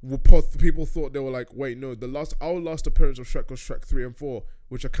 People thought, they were like, wait, no, our last appearance of Shrek was Shrek 3 and 4,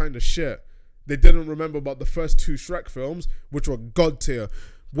 which are kind of shit. They didn't remember about the first 2 Shrek films, which were god tier.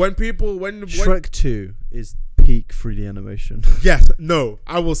 Shrek 2 is peak 3D animation. Yes, no,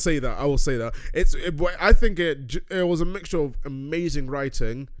 I will say that. I think it was a mixture of amazing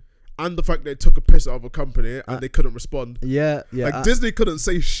writing and the fact they took a piss out of a company and they couldn't respond. Yeah. Like Disney couldn't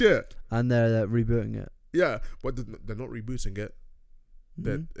say shit. And they're rebooting it. Yeah, but they're not rebooting it.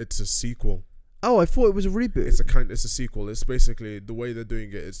 It's a sequel. Oh, I thought it was a reboot. It's a sequel. It's basically the way they're doing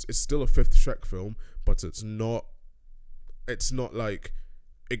it. It's still a fifth Shrek film, but it's not like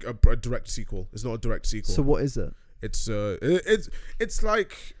a direct sequel. It's not a direct sequel. So what is it? It's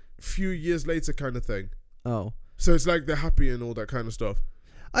like a few years later kind of thing. Oh. So it's like they're happy and all that kind of stuff.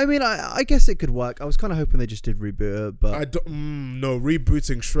 I mean, I guess it could work. I was kind of hoping they just did reboot it, but... No,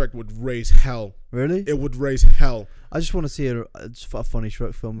 rebooting Shrek would raise hell. Really? It would raise hell. I just want to see a funny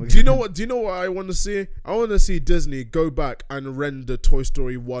Shrek film again. Do you know what I want to see? I want to see Disney go back and render Toy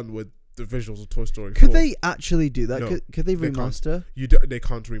Story 1 with the visuals of Toy Story 4. Could they actually do that? No, could they remaster? They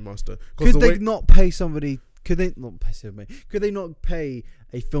can't remaster. Could they not pay somebody... Could they not pay somebody? Could they not pay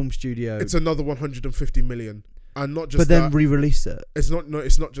a film studio... It's another 150 million. And not just but then re-release it. It's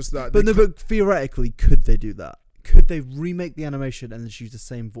not just that. But but theoretically, could they do that? Could they remake the animation and then use the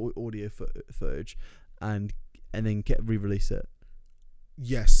same audio footage and then re-release it?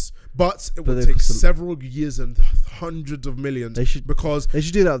 Yes, but it would take several years and hundreds of millions. They should do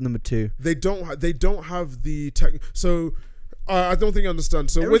that with number 2. They don't have the tech. So I don't think you understand.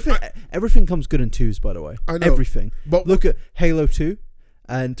 So everything comes good in 2s, by the way. I know everything. But look at Halo 2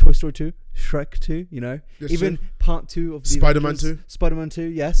 and Toy Story 2, Shrek 2. You know, even true. Part 2 of the Spider-Man 2. Spider-Man 2.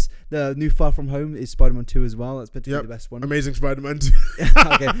 Yes, the new Far From Home is Spider-Man 2 as well. That's the best one. Amazing Spider-Man 2.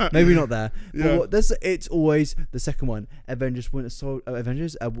 Okay, maybe not there. Yeah. But it's always the second one. Avengers Captain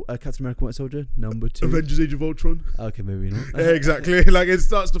America Winter Soldier, number 2. Avengers Age of Ultron. Okay, maybe not. Yeah, exactly. Like it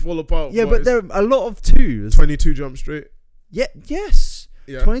starts to fall apart. Yeah, but there are a lot of 2s. 22 Jump Street. Yeah. Yes.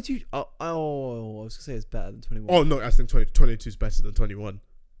 Yeah. 22. I was gonna say it's better than 21. Oh no, I think 22 is better than 21.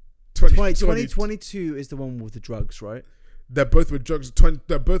 2022 is the one with the drugs, right? They're both with drugs.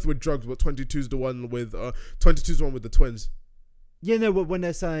 They're both with drugs, but 22 is the one with 22 is the one with the twins. Yeah, no, but when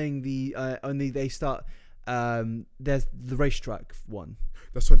they're saying only they start there's the racetrack one.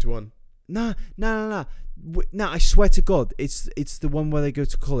 That's 21. Nah. No, I swear to God, it's the one where they go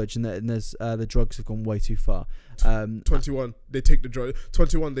to college and there's the drugs have gone way too far. 21, they take the drug.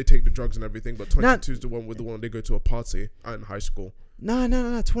 21, they take the drugs and everything, but 22 is the one they go to a party in high school. No.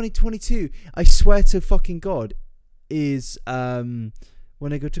 2022, I swear to fucking God, is when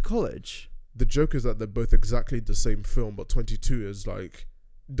they go to college. The joke is that they're both exactly the same film, but 22 is like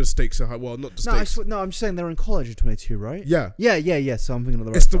the stakes are high. Well, not the stakes. I'm just saying they're in college in 22, right? Yeah. So I'm thinking of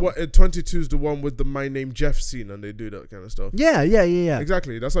the right. It's the one. 22 is the one with the My Name Jeff scene, and they do that kind of stuff. Yeah.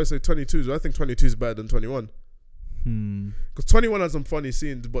 Exactly. That's why I say 22. I think 22 is better than 21. Because 21 had some funny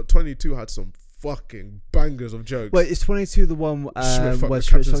scenes, but 22 had some fucking bangers of jokes. Wait, is 22 the one where Schmidt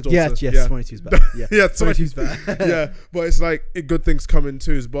yes, 22 is better. Yeah, yeah, 22 is better. Yeah, but it's like good things come in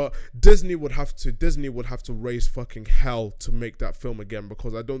twos. But Disney would have to raise fucking hell to make that film again,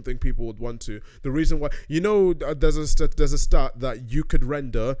 because I don't think people would want to. The reason why, there's a stat that you could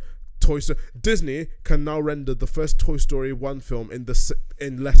render Disney can now render the first Toy Story 1 film in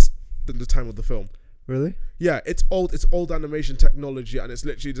less than the time of the film. Really? Yeah, it's old animation technology, and it's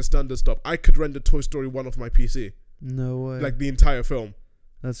literally the standard stuff. I could render Toy Story 1 off my PC. No way. Like the entire film.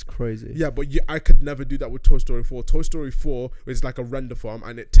 That's crazy. Yeah, but I could never do that with Toy Story 4. Toy Story 4 is like a render farm,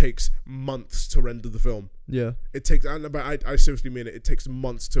 and it takes months to render the film. Yeah. It takes, I seriously mean it. It takes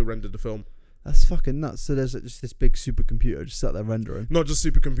months to render the film. That's fucking nuts. So there's just this big supercomputer just sat there rendering. Not just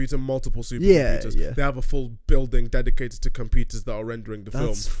supercomputer, multiple supercomputers. Yeah. They have a full building dedicated to computers that are rendering the film.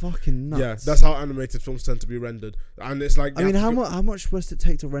 That's fucking nuts. Yeah, that's how animated films tend to be rendered. And it's like, I mean, how much does it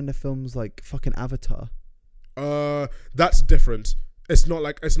take to render films like fucking Avatar? That's different. It's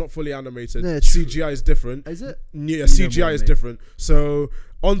not fully animated. No, CGI is different. Is it? Yeah, CGI is different. So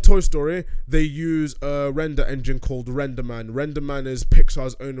on Toy Story, they use a render engine called RenderMan. RenderMan is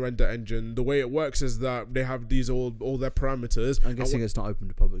Pixar's own render engine. The way it works is that they have these all their parameters. I'm guessing it's not open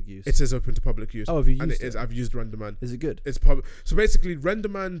to public use. It is open to public use. Oh, have you used it? I've used RenderMan. Is it good? It's so basically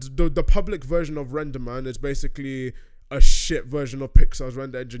RenderMan, the public version of RenderMan is basically a shit version of Pixar's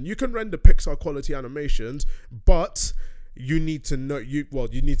render engine. You can render Pixar quality animations, but you need to know you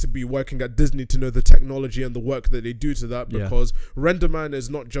need to be working at Disney to know the technology and the work that they do to that, because RenderMan is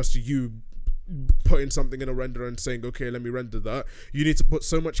not just you putting something in a render and saying, okay, let me render that. You need to put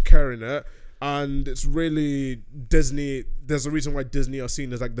so much care in it, and it's really Disney. There's a reason why Disney are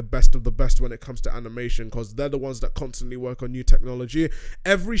seen as like the best of the best when it comes to animation, because they're the ones that constantly work on new technology.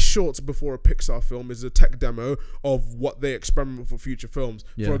 Every short before a Pixar film is a tech demo of what they experiment with for future films.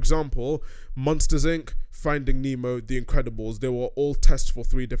 For example, Monsters Inc., Finding Nemo, The Incredibles, they were all tests for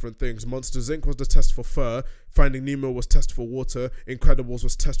 3 different things. Monsters Inc. was the test for fur, Finding Nemo was test for water, Incredibles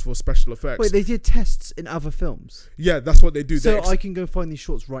was test for special effects. Wait, they did tests in other films? Yeah, that's what they do. So I can go find these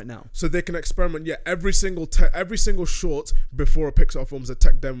shorts right now. So they can experiment. Yeah, every single short before a Pixar film is a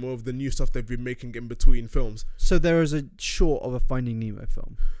tech demo of the new stuff they've been making in between films. So there is a short of a Finding Nemo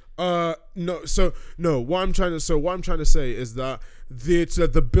film. What I'm trying to say is that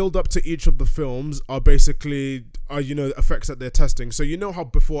the build up to each of the films are basically effects that they're testing. So you know how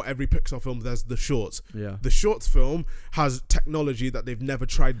before every Pixar film there's the shorts. Yeah. The shorts film has technology that they've never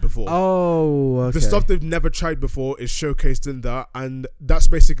tried before. Oh, okay. The stuff they've never tried before is showcased in that, and that's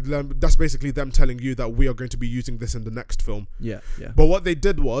basically them telling you that we are going to be using this in the next film. Yeah. But what they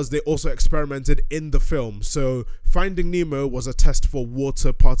did was they also experimented in the film. So Finding Nemo was a test for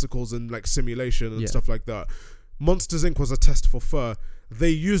water particles and like simulation and stuff like that. Monsters Inc. was a test for fur. They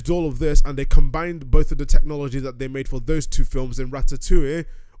used all of this and they combined both of the technology that they made for those 2 films in Ratatouille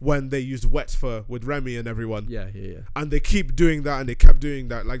when they used wet fur with Remy and everyone. Yeah. And they keep doing that and they kept doing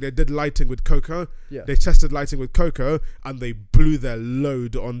that. Like they did lighting with Coco. Yeah. They tested lighting with Coco and they blew their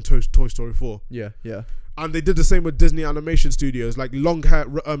load on Toy Story 4. Yeah. And they did the same with Disney Animation Studios. Like long hair,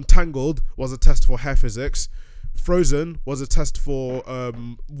 Tangled was a test for hair physics. Frozen was a test for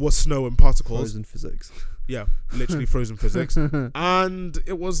was snow and particles. Frozen physics. Yeah, literally frozen physics. And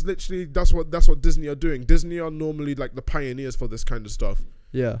it was literally that's what Disney are doing. Disney are normally like the pioneers for this kind of stuff.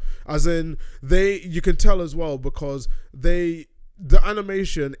 Yeah. As in you can tell as well because the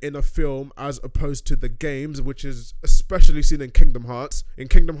animation in a film as opposed to the games, which is especially seen in Kingdom Hearts. In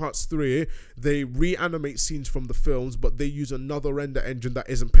Kingdom Hearts 3, they reanimate scenes from the films, but they use another render engine that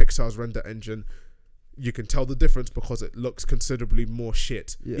isn't Pixar's render engine. You can tell the difference because it looks considerably more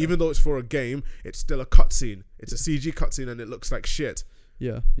shit. Yeah. Even though it's for a game, it's still a cutscene. It's a CG cutscene and it looks like shit.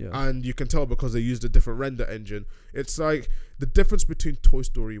 Yeah. And you can tell because they used a different render engine. It's like the difference between Toy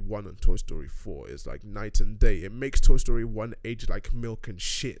Story 1 and Toy Story 4 is like night and day. It makes Toy Story 1 age like milk and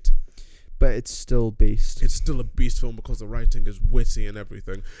shit. But it's still beast. It's still a beast film because the writing is witty and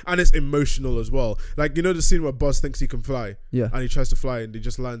everything. And it's emotional as well. Like, you know the scene where Buzz thinks he can fly? Yeah. And he tries to fly and he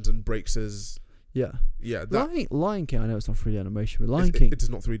just lands and breaks his... Yeah. That Lion King, I know it's not 3D animation, but Lion King... It is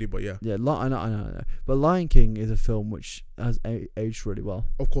not 3D, but yeah. Yeah, I know. But Lion King is a film which has aged really well.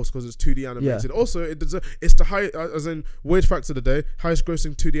 Of course, because it's 2D animated. Yeah. Also, it's the high, as in, weird fact of the day, highest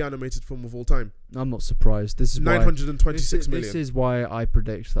grossing 2D animated film of all time. I'm not surprised. This is 926 million. This is why I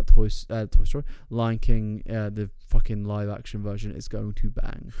predict that Toy Story, Lion King, the fucking live action version is going to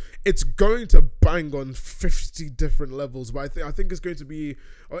bang. It's going to bang on 50 different levels, but I think it's going to be,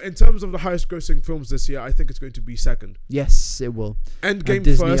 in terms of the highest grossing films this year, I think it's going to be second. Yes, it will. Endgame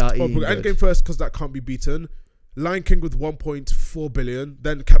first. Endgame first because that can't be beaten. Lion King with 1.4 billion.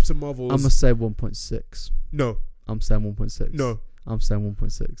 Then Captain Marvel. I'm gonna say 1.6. No. I'm saying 1.6. No. I'm saying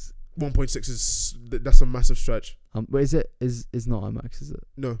 1.6. 1.6 that's a massive stretch. But is not IMAX, is it?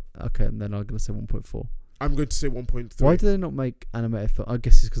 No. Okay, and then I'm gonna say 1.4. I'm going to say 1.3. Why do they not make animated film? I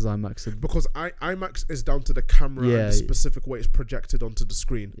guess it's because IMAX. Because IMAX is down to the camera and the specific way it's projected onto the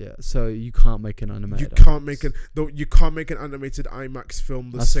screen. Yeah, so you can't make an animated. You can't make an animated IMAX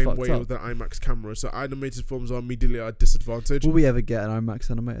film the same way with an IMAX camera. So animated films are immediately at a disadvantage. Will we ever get an IMAX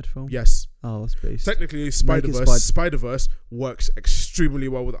animated film? Yes. Oh, that's based. Technically, Spider-Verse works extremely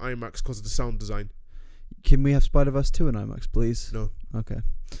well with IMAX because of the sound design. Can we have Spider-Verse 2 in IMAX, please? No. Okay.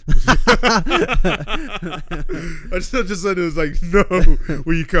 I just said it was like, no,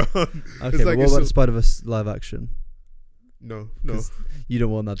 we can't. Okay, but what about Spider-Verse live action? No. You don't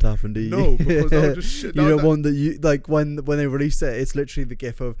want that to happen, do you? No, because that would just shit. You don't want that. You like when they release it, it's literally the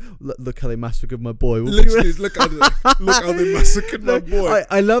gif of look how they massacred my boy. Literally, look how they massacred my boy.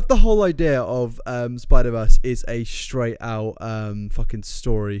 I love the whole idea of Spider-Verse is a straight out fucking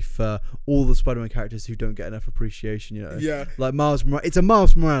story for all the Spider-Man characters who don't get enough appreciation. You know, yeah, like it's a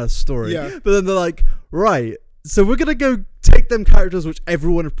Miles Morales story. Yeah, but then they're like, right. So we're gonna go take them characters which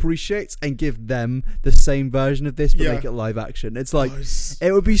everyone appreciates and give them the same version of this, but make it live action. It's like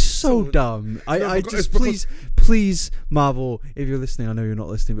it would be so dumb. Please, Marvel, if you're listening, I know you're not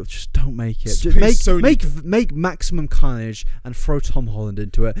listening, but just don't make it. Just make Maximum Carnage and throw Tom Holland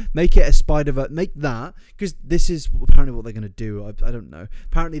into it. Make it a Spider-Verse. Make that, because this is apparently what they're gonna do. I don't know.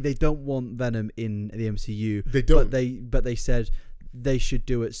 Apparently they don't want Venom in the MCU. They don't. But they said they should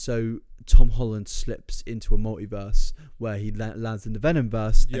do it so Tom Holland slips into a multiverse where he lands in the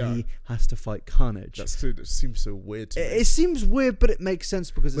Venomverse and he has to fight Carnage. That seems so weird to me. It seems weird, but it makes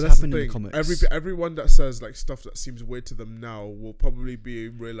sense because it's happened in the comics. Everyone that says like stuff that seems weird to them now will probably be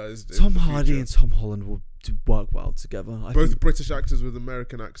realized. Tom Hardy and Tom Holland will work well together. Both British actors with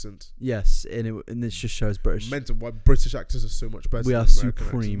American accents. Yes, and this just shows British. Mental why British actors are so much better. We than are American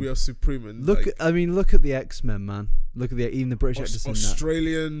supreme. Actors. We are supreme. And look at the X-Men, man. Look at even the British actors.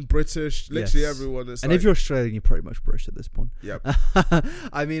 Australian, British, literally everyone. And if you're Australian, you're pretty much British at this point. Yep. You've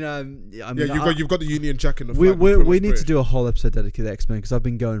got the Union Jack in the flag. We need to do a whole episode dedicated to X-Men because I've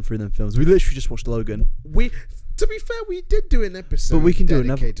been going through them films. We literally just watched Logan. To be fair, we did do an episode. But we can do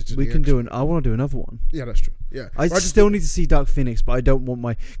another. I want to do another one. Yeah, that's true. Yeah, I still need to see Dark Phoenix, but I don't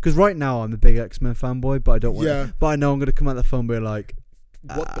want because right now I'm a big X-Men fanboy, but I don't want. Yeah. But I know I'm gonna come out the film and be like,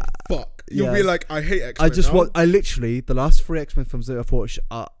 what the fuck? You'll be like, I hate X-Men. I literally the last 3 X-Men films that I've watched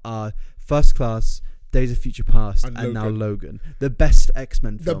are First Class, Days of Future Past, and now Logan. The best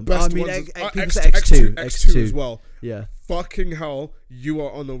X-Men films. The best ones. X2 as well. Yeah. Fucking hell, you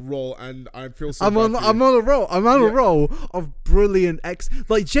are on a roll, and I feel so. I'm on a roll. I'm on a roll of brilliant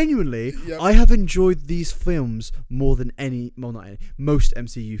genuinely. Yep. I have enjoyed these films more than most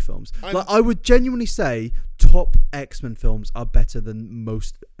MCU films. I would genuinely say top X-Men films are better than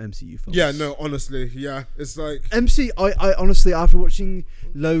most MCU films. Yeah, no, honestly, yeah, it's like I honestly, after watching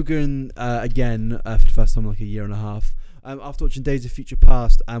Logan again for the first time in like a year and a half, after watching Days of Future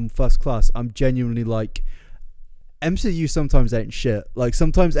Past and First Class, I'm genuinely like, MCU sometimes ain't shit. Like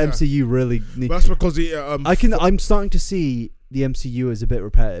sometimes MCU really need. That's because I'm starting to see the MCU as a bit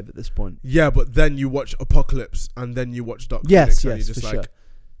repetitive at this point. Yeah, but then you watch Apocalypse and then you watch Dark Phoenix, and you're just like, sure.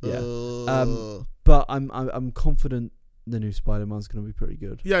 Yeah. But I'm confident the new Spider-Man's gonna be pretty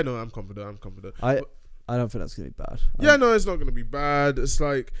good. Yeah, no, I'm confident. I don't think that's gonna be bad. Yeah, no, it's not gonna be bad. It's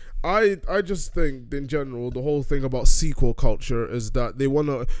like I just think in general the whole thing about sequel culture is that they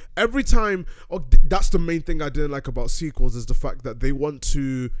wanna every time. That's the main thing I didn't like about sequels is the fact that they want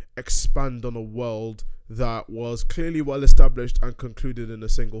to expand on a world that was clearly well established and concluded in a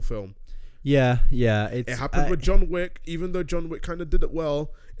single film. Yeah. It happened with John Wick. Even though John Wick kind of did it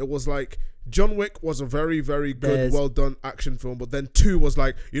well, it was like John Wick was a very, very good, well done action film. But then 2 was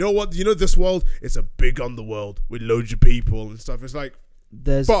like, you know what? You know this world? It's a big underworld with loads of people and stuff. It's like,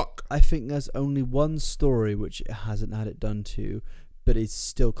 fuck. I think there's only one story which it hasn't had it done to, but it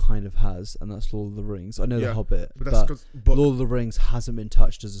still kind of has, and that's Lord of the Rings. I know The Hobbit, but Lord of the Rings hasn't been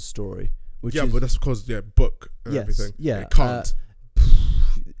touched as a story. But that's because book and everything. Yeah, it can't.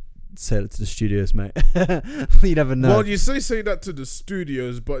 Sell it to the studios, mate. You never know. Well, you say that to the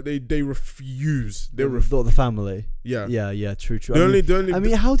studios, but they refuse. The family. Yeah. True. I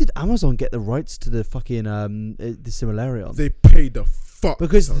mean, how did Amazon get the rights to the fucking the Silmarillion? They paid the fuck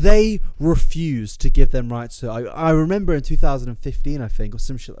because they refused to give them rights to. I remember in 2015, I think, or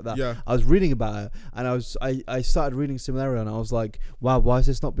some shit like that. Yeah. I was reading about it, and I started reading Silmarillion, and I was like, wow, why has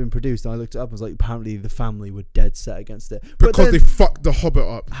this not been produced? And I looked it up, and I was like, apparently the family were dead set against it because they fucked the Hobbit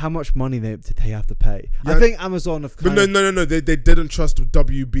up. How much money did they have to pay? Yeah. I think Amazon have. But no. They didn't trust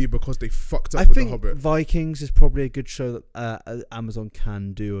WB because they fucked up with the Hobbit. Vikings is probably a good show that Amazon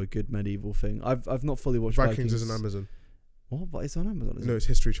can do a good medieval thing. I've not fully watched Vikings. Vikings is on Amazon. What? It's on Amazon, isn't it? No, it's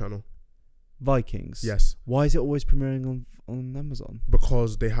History Channel. Vikings? Yes. Why is it always premiering on Amazon?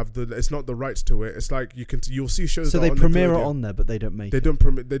 Because they have it's not the rights to it. It's like you'll see shows. So they premiere it on there, but they don't make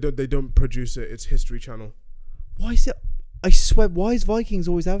it. They don't produce it. It's History Channel. Why is it? I swear, why is Vikings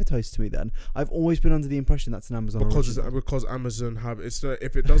always advertised to me then? I've always been under the impression that's an Amazon original. Because Amazon have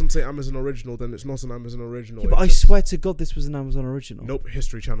if it doesn't say Amazon original, then it's not an Amazon original. Yeah, but I swear to God, this was an Amazon original. Nope,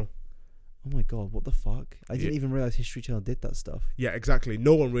 History Channel. Oh my God, what the fuck? I didn't even realize History Channel did that stuff. Yeah, exactly.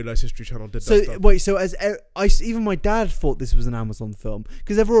 No one realized History Channel did that stuff. Wait, so even my dad thought this was an Amazon film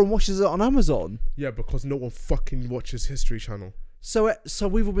because everyone watches it on Amazon. Yeah, because no one fucking watches History Channel. So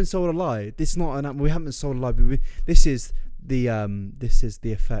we've all been sold a lie. This is not we haven't been sold a lie, but this is the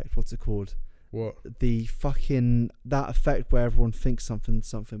effect. What's it called? What? The fucking that effect where everyone thinks something,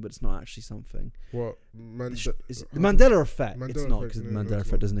 but it's not actually something. What? The Mandela effect. It's not because the Mandela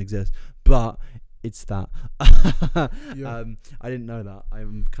effect doesn't exist, but it's that. Yeah. I didn't know that.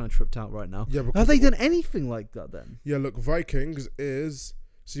 I'm kind of tripped out right now. Yeah, have they done anything like that then? Yeah, look, Vikings is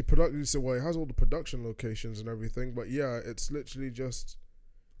it has all the production locations and everything, but yeah, it's literally just.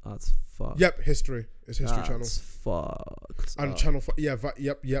 That's fucked. Yep, History. It's History Channel. That's fucked. And Channel 5. Yeah,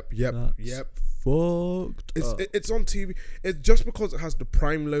 yep. Fucked. It's on TV. It's just because it has the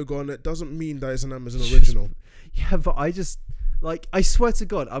Prime logo on it doesn't mean that it's an Amazon original. Yeah, but Like, I swear to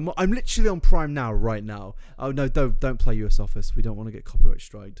God, I'm literally on Prime now, right now. Oh no, don't play US Office. We don't want to get copyright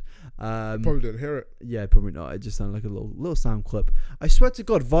striked. Probably didn't hear it. Yeah, probably not. It just sounded like a little sound clip. I swear to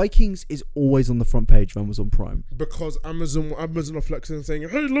God, Vikings is always on the front page of Amazon Prime. Because Amazon are flexing and saying,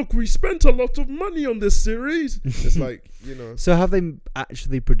 "Hey, look, we spent a lot of money on this series." It's like, you know. So have they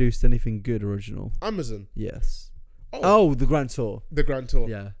actually produced anything good original? Amazon. Yes. Oh, The Grand Tour. The Grand Tour.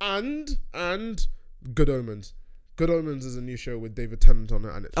 Yeah. And Good Omens. Good Omens is a new show with David Tennant on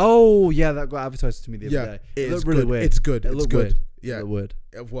it, and it's that got advertised to me the other day. It looked is really good. weird. It's good. It it's looked good. Weird. Yeah. It weird.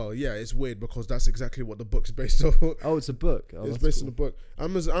 Well, yeah, it's weird because that's exactly what the book's based on. Oh, it's a book. Oh, it's based on the book.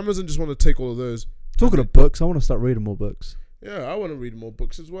 Amazon just want to take all of those. Talking of books, I want to start reading more books. Yeah, I want to read more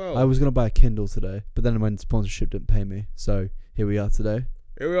books as well. I was going to buy a Kindle today, but then when sponsorship didn't pay me, so here we are today.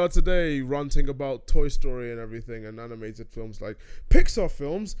 Here we are today, ranting about Toy Story and everything, and animated films like Pixar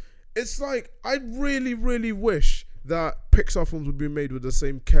films. It's like, I really, really wish that Pixar films would be made with the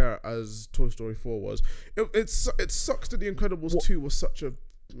same care as Toy Story 4 was. It sucks that The Incredibles 2 was such a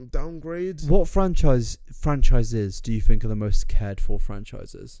downgrade. What franchises do you think are the most cared for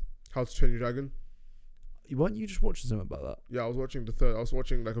franchises? How to Train Your Dragon. Weren't you just watching something about that? Yeah, I was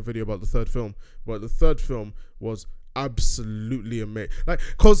watching like a video about the third film, but the third film was absolutely amazing. Like,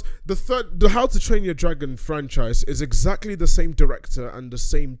 cause the How to Train Your Dragon franchise is exactly the same director and the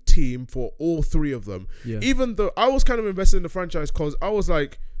same team for all three of them. Yeah. Even though I was kind of invested in the franchise, cause I was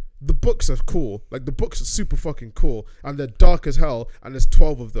like, the books are cool. Like, the books are super fucking cool, and they're dark as hell, and there's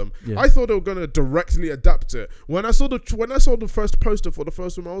 12 of them. Yeah. I thought they were gonna directly adapt it. When I saw the first poster for the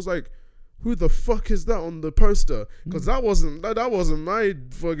first one, I was like, who the fuck is that on the poster? Because that wasn't my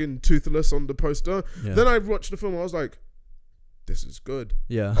fucking Toothless on the poster. Yeah. Then I watched the film. I was like, this is good.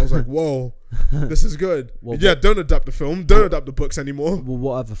 Yeah. I was like, whoa, this is good. Don't adapt the film. Don't adapt the books anymore. Well,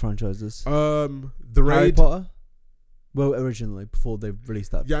 what other franchises? The Raid. Harry Potter. Well, originally before they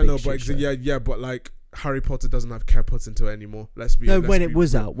released that. Yeah, no, but but like, Harry Potter doesn't have care put into it anymore. When it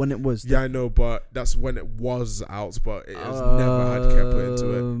was out. Yeah, I know, but that's when it was out, but it has never had care put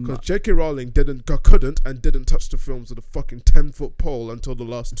into it. Because J.K. Rowling couldn't touch the films with a fucking 10-foot pole until the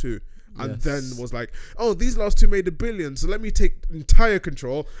last two. And then was like, oh, these last two made $1 billion, so let me take entire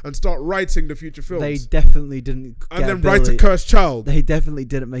control and start writing the future films. They definitely didn't. And then write A Cursed Child. They definitely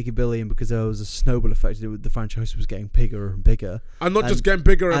didn't make $1 billion because there was a snowball effect. The franchise was getting bigger and bigger. And not just getting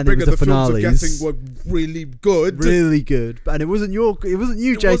bigger and bigger. The films were really good. Really good. And it wasn't you, JK. It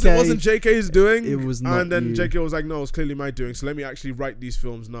wasn't JK's doing. It was not. And then you. JK was like, no, it's clearly my doing, so let me actually write these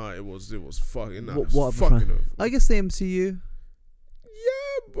films. Nah, it was fucking. I guess the MCU.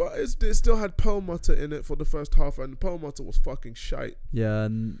 Yeah, but it still had Perlmutter in it for the first half, and Perlmutter was fucking shite. Yeah,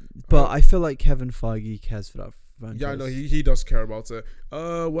 but I feel like Kevin Feige cares for that franchise. Yeah, I know, he does care about it.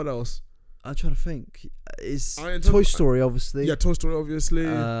 What else? I'm trying to think. Is Toy Story, obviously. Yeah, Toy Story, obviously.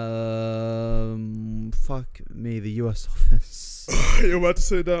 Fuck me, the US Office. You're about to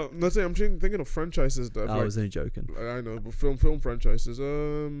say that. No, I'm thinking of franchises that. I was only joking. I know, but film franchises.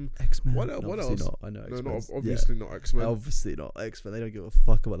 X-Men. What else? Not. I know. No, obviously not X-Men. Obviously not X-Men. They don't give a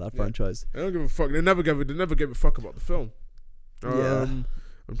fuck about that franchise. They don't give a fuck. They never gave a fuck about the film. I'm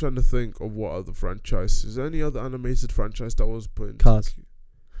trying to think of what other franchise. Is there any other animated franchise that was put in? Cars.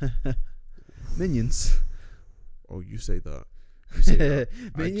 Minions. Oh, you say that.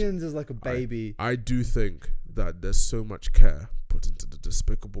 Minions is like a baby. I do think that there's so much care put into the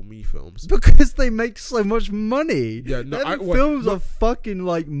Despicable Me films because they make so much money. Yeah, no, films are fucking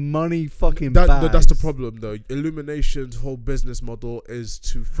like money fucking. That's the problem though. Illumination's whole business model is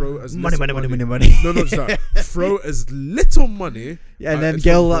to throw as money. No, just that. Throw as little money. Yeah, and then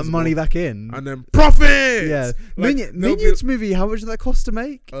get all that money back in, and then profit. Yeah, Minions movie. How much did that cost to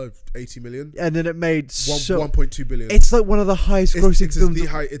make? 80 million. And then it made 1.2 billion. It's like one of the highest grossing films.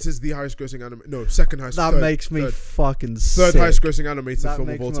 It is the highest grossing anime. No, second highest. That makes me fucking sick. Third highest grossing animated film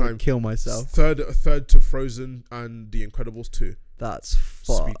of all time. Kill myself. Third to Frozen and The Incredibles 2. That's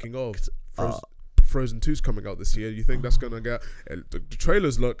fucked. Speaking of, Frozen 2's coming out this year. You think that's gonna get the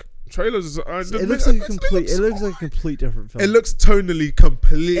trailers? It looks like a complete different film. It looks tonally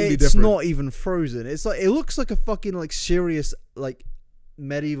completely different. It's not even Frozen. It's like it looks like a fucking like serious like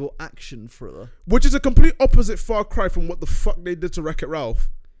medieval action thriller, which is a complete opposite Far Cry from what the fuck they did to Wreck-It Ralph.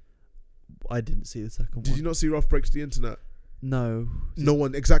 I didn't see the second one. Did you not see Ralph Breaks the Internet? No. No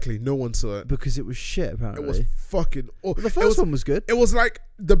one saw it. Because it was shit, apparently. It was fucking awful. The first one was good. It was like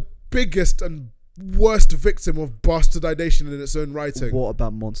the biggest and worst victim of bastardization in its own writing. What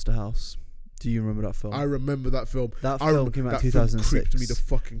about Monster House? Do you remember that film? I remember that film. That film came out in 2006. Creeped me the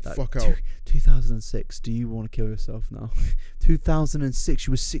fucking fuck out. 2006. Do you want to kill yourself now? 2006.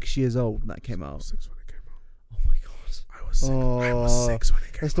 You were 6 years old when that came out. 6 when it came out. Oh my god. I I was 6 when it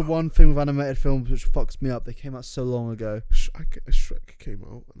came out. That's the one thing with animated films which fucks me up. They came out so long ago. Shrek came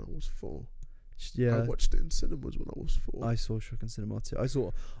out and I was 4. Yeah. I watched it in cinemas when I was 4. I saw Shrek in cinema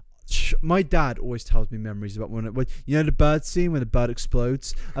too. My dad always tells me memories about when you know the bird scene when the bird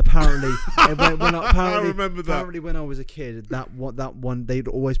explodes. Apparently, I remember that. Apparently, when I was a kid, that one they'd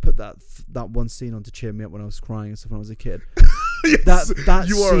always put that one scene on to cheer me up when I was crying and stuff when I was a kid. Yes, that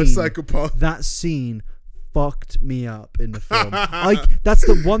you are a psychopath. That scene fucked me up in the film. That's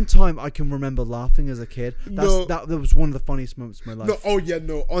the one time I can remember laughing as a kid. That was one of the funniest moments of my life.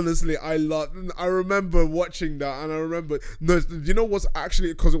 Honestly, I remember watching that, and I remember you know what's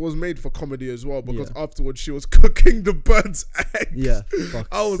actually, because it was made for comedy as well, because afterwards she was cooking the bird's eggs. Yeah,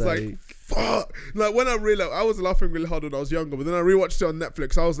 I was like, fuck. Like when I realized, I was laughing really hard when I was younger, but then I rewatched it on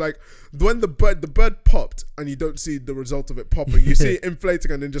Netflix. I was like, when the bird popped and you don't see the result of it popping, you see it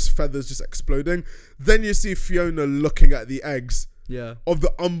inflating and then just feathers just exploding. Then you see Fiona looking at the eggs of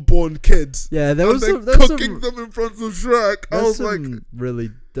the unborn kids. Yeah, there was cooking them in front of Shrek. I was like,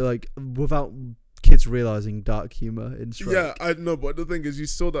 really without kids realizing dark humor in Shrek. Yeah, I know, but the thing is, you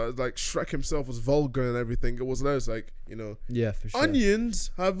saw that like Shrek himself was vulgar and everything. It was less like, you know, yeah, for sure. Onions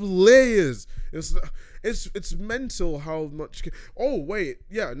have layers. It's mental how much. I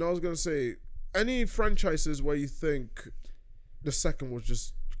was gonna say, any franchises where you think the second was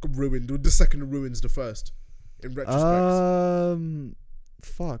just ruined, the second ruins the first in retrospect.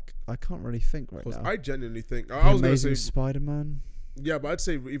 Fuck, I can't really think right now. I genuinely think I was gonna say Spider-Man. Yeah, but I'd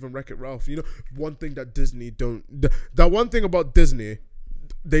say even Wreck-It Ralph. You know, one thing that Disney don't... That one thing about Disney,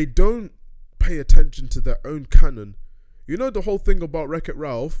 they don't pay attention to their own canon. You know the whole thing about Wreck-It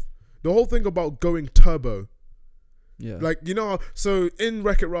Ralph? The whole thing about going turbo. Yeah. Like, you know, so in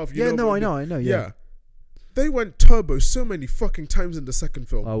Wreck-It Ralph... I know, yeah. They went turbo so many fucking times in the second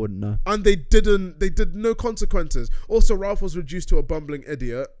film. I wouldn't know. And they did no consequences. Also, Ralph was reduced to a bumbling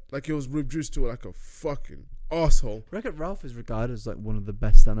idiot. Like, he was reduced to like a fucking... asshole. Wreck-It Ralph is regarded as like one of the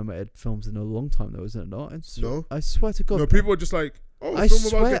best animated films in a long time, though, isn't it not? No, I swear to God. No, people are just like, I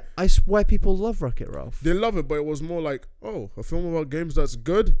swear, people love Wreck-It Ralph. They love it, but it was more like, a film about games that's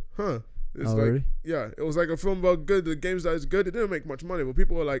good, huh? It's like, really? Yeah, it was like a film about the games that is good. It didn't make much money, but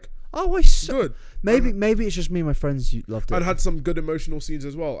people were like, good. Maybe it's just me and my friends loved it. And had some good emotional scenes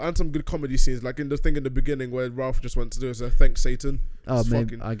as well, and some good comedy scenes, like in the thing in the beginning where Ralph just went to do it, so thanks Satan.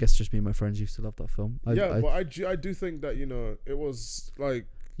 Maybe I guess just me and my friends used to love that film. But I do think that, you know, it was like...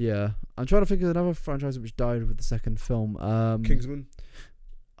 Yeah, I'm trying to think of another franchise which died with the second film. Kingsman.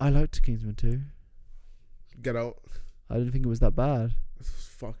 I liked Kingsman too. Get Out. I didn't think it was that bad.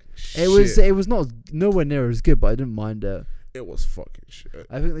 Fucking shit. It was not nowhere near as good, but I didn't mind it. It was fucking shit.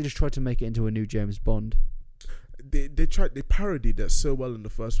 I think they just tried to make it into a new James Bond. They parodied it so well in the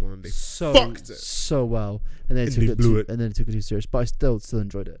first one, and they fucked it so well, and then they took it too serious. But I still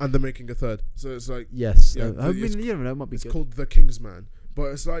enjoyed it. And they're making a third, so it's like yes. I mean, you never know, it might be. It's good. called The Kingsman, but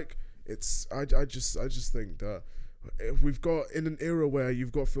it's like I just think that if we've got in an era where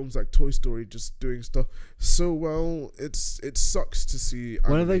you've got films like Toy Story just doing stuff so well, it sucks to see.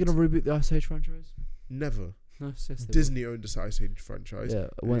 When are they going to reboot the Ice Age franchise? Never. No, Disney owned the Ice Age franchise. Yeah,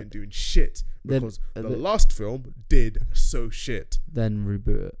 and ain't doing shit because the last film did so shit. Then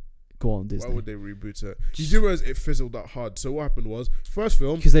reboot it. Go on, Disney. Why would they reboot it? You do realize it fizzled that hard. So what happened was first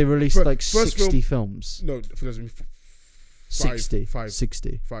film because they released 60 films. No, 60.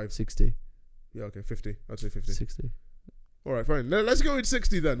 60. Yeah, okay, 50. I'd say 50. 60. All right, fine. Let's go with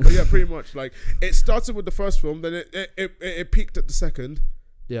 60 then. But yeah, pretty much. Like it started with the first film, then it peaked at the second.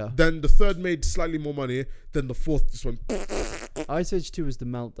 Yeah. Then the third made slightly more money. Then the fourth just went. Ice Age 2 was the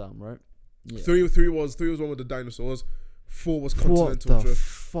meltdown, right? Yeah. Three was one with the dinosaurs. 4 was Continental Drift. What the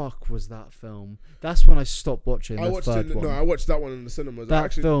fuck was that film? That's when I stopped watching. I watched that one in the cinemas.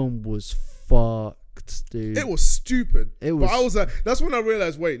 That film was fucked, dude. It was stupid. But I was like, that's when I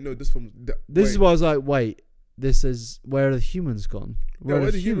realized, wait, no, this film. This is why I was like, wait. This is where are the humans gone? Where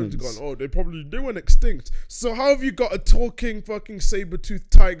are the humans gone? Oh, they went extinct. So how have you got a talking fucking saber-toothed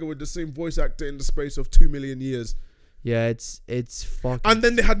tiger with the same voice actor in the space of 2 million years? Yeah, it's fucking. And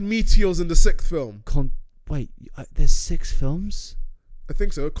then they had meteors in the 6th film. Wait, there's 6 films? I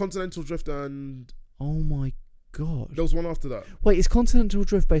think so. Continental Drift and. Oh my god. There was one after that. Wait, is Continental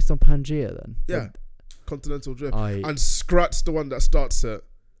Drift based on Pangea then? Yeah, Continental Drift. And Scrat's the one that starts it.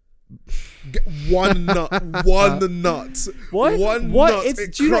 Get one nut. What? One nut.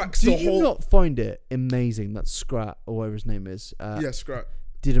 It cracks the whole. Do you not find it amazing that Scrat, or whatever his name is, Scrat,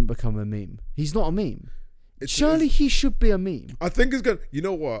 didn't become a meme? He's not a meme. Surely he should be a meme. I think it's gonna. You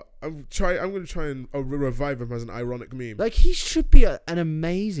know what? I'm gonna try and revive him as an ironic meme. Like he should be an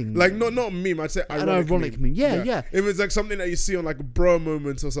amazing. Like not a meme. I'd say an ironic meme. Yeah. If it's like something that you see on like a bro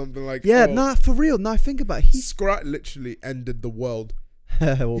moment or something like. Yeah, nah, for real. Now think about it. Scrat literally ended the world.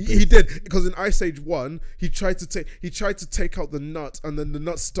 he did, because in Ice Age 1 he tried to take out the nut, and then the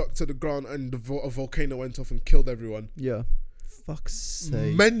nut stuck to the ground, and a volcano went off and killed everyone. Yeah. Fuck's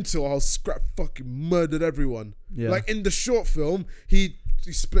sake. Mental how Scrat fucking murdered everyone. Yeah. Like in the short film, he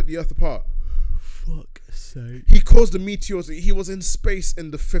split the earth apart. Fuck's sake. He caused a meteor. He was in space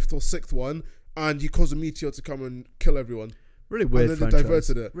in the 5th or 6th one, and he caused a meteor to come and kill everyone. Really weird. And then they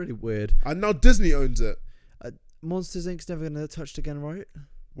diverted it. Really weird. And now Disney owns it. Monsters Inc.'s never gonna touched again, right?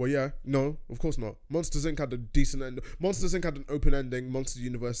 Well, yeah, no, of course not. Monsters Inc. had a decent end. Monsters Inc. had an open ending. Monsters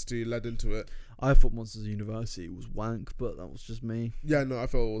University led into it. I thought Monsters University was wank, but that was just me. Yeah, no, I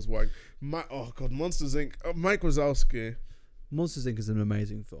thought it was wank. Monsters Inc. Mike Wazowski. Monsters Inc. is an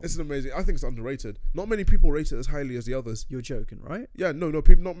amazing film. It's an amazing. I think it's underrated. Not many people rate it as highly as the others. You're joking, right? Yeah, no,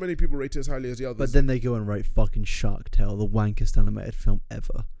 not many people rate it as highly as the others. But then they go and rate fucking Shark Tale, the wankest animated film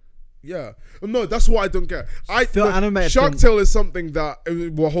ever. Yeah, no, that's what I don't get. Shark Tale is something that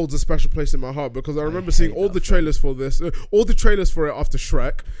holds a special place in my heart, because I remember seeing all the trailers for this, all the trailers for it after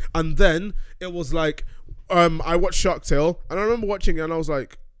Shrek, and then it was like, I watched Shark Tale, and I remember watching it, and I was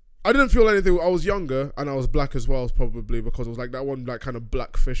like, I didn't feel anything. I was younger, and I was black as well, probably because it was like that one like kind of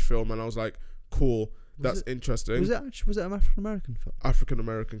black fish film, and I was like, cool. That's interesting. Was it an African American film? African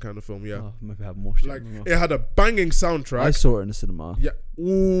American kind of film, yeah. Oh, maybe I haven't watched it. Like it had a banging soundtrack. I saw it in the cinema. Yeah.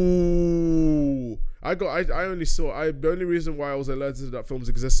 Ooh. The only reason why I was alerted to that film's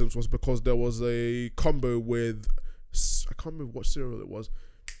existence was because there was a combo with, I can't remember what cereal it was.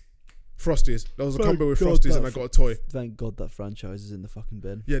 Frosties. There was a combo with Frosties, and I got a toy. Thank God that franchise is in the fucking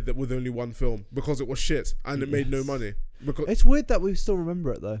bin. Yeah, with only one film, because it was shit and it made no money. Because it's weird that we still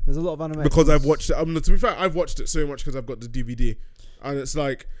remember it though. There's a lot of animation. Because I've watched it. To be fair, I've watched it so much because I've got the DVD, and it's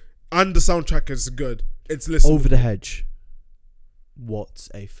like, and the soundtrack is good. It's listenable. Over the Hedge. What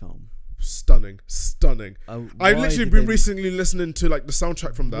a film! Stunning. I've literally been recently listening to like the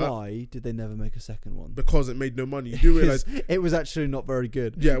soundtrack from that. Why did they never make a second one? Because it made no money. You do realize it was actually not very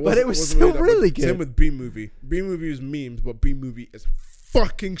good. Yeah, but it was still really good. Same with B Movie. B Movie is memes, but B Movie is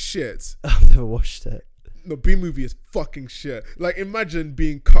fucking shit. I've never watched it. No, B Movie is fucking shit. Like imagine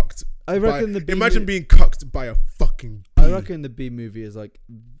being cucked. Being cucked by a fucking bee. I reckon the B Movie is like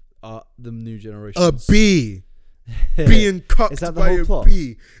the new generation. A bee. Being cucked by a plot?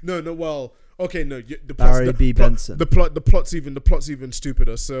 bee. No. Well, okay, no. The Barry B. Benson. The plot's even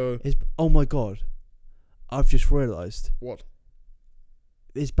stupider. So, oh my god, I've just realised. What?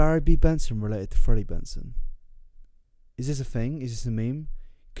 Is Barry B. Benson related to Freddie Benson? Is this a thing? Is this a meme?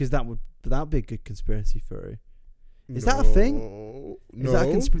 Because that would be a good conspiracy theory. Is that a thing? No.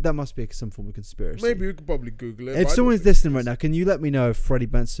 That must be some form of conspiracy. Maybe we could probably Google it. If someone's listening right now, can you let me know if Freddie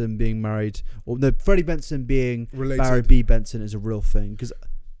Benson being married, or no, Freddie Benson being related. Barry B. Benson is a real thing? Because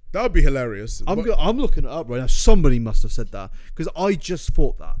that would be hilarious. I'm looking it up right now. Somebody must have said that, because I just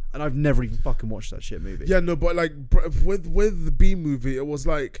thought that, and I've never even fucking watched that shit movie. Yeah, no, but like with the B Movie, it was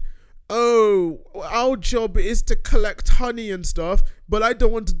like, oh, our job is to collect honey and stuff, but I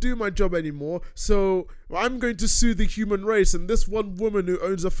don't want to do my job anymore, so I'm going to sue the human race, and this one woman who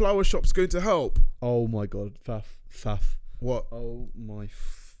owns a flower shop is going to help. Oh my god, Faf. What? Oh my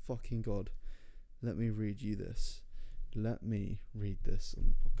fucking god. Let me read you this. Let me read this on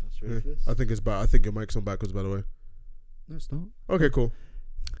the podcast. Ready for this? I think it's bad. I think your mic's on backwards, by the way. No, it's not. Okay, cool.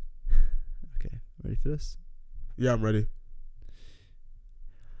 Okay, ready for this? Yeah, I'm ready.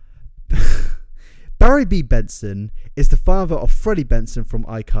 Barry B. Benson is the father of Freddie Benson from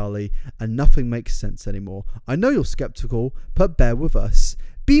iCarly, and nothing makes sense anymore. I know you're skeptical, but bear with us.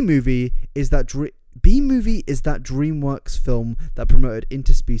 B Movie is that DreamWorks film that promoted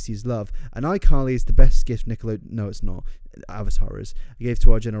interspecies love, and iCarly is the best gift Nickelodeon. No, it's not. Avatar is. Gave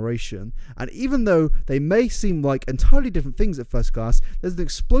to our generation. And even though they may seem like entirely different things at first glance, there's an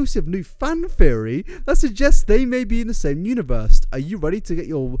explosive new fan theory that suggests they may be in the same universe. Are you ready to get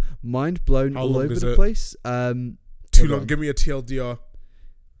your mind blown all over the place? Too long. Give me a TLDR.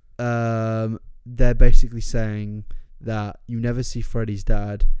 They're basically saying that you never see Freddy's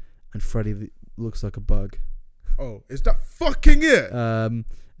dad, and Freddy looks like a bug. Oh, is that fucking it?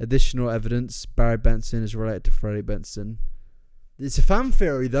 Additional evidence: Barry Benson is related to Freddie Benson. It's a fan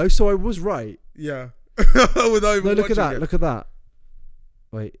theory, though, so I was right. Yeah. Look at that. Look at that.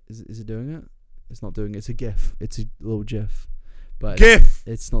 Wait, is it doing it? It's not doing it. It's a GIF. It's a little GIF. but GIF.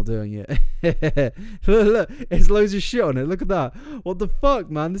 it's not doing it. Look, it's loads of shit on it. Look at that. What the fuck,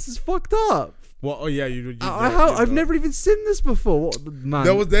 man? This is fucked up. What? Oh yeah, I've never even seen this before. What, man?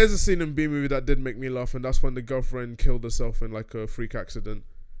 There's a scene in B movie that did make me laugh, and that's when the girlfriend killed herself in like a freak accident.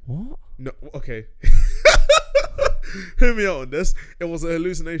 What? No, okay. Hear me out on this. It was a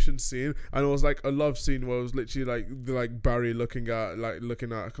hallucination scene, and it was like a love scene where it was literally like Barry looking at I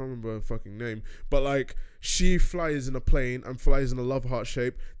can't remember her fucking name, but like she flies in a plane and flies in a love heart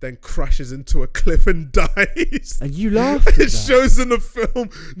shape, then crashes into a cliff and dies. And you laughed at It that? shows in the film.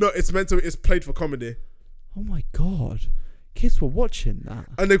 No, it's played for comedy. Oh my god, kids were watching that.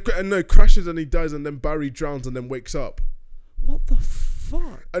 And no, crashes and he dies, and then Barry drowns and then wakes up. What the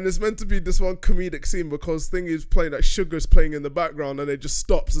fuck? And it's meant to be this one comedic scene because thing is playing, like Sugar's playing in the background, and it just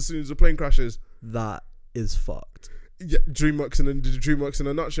stops as soon as the plane crashes. That is fucked. Yeah, DreamWorks in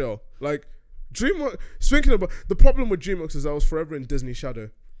a nutshell. Like DreamWorks. Speaking about the problem with DreamWorks is I was forever in Disney shadow.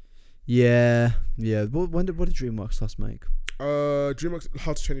 Yeah. What did DreamWorks last make? DreamWorks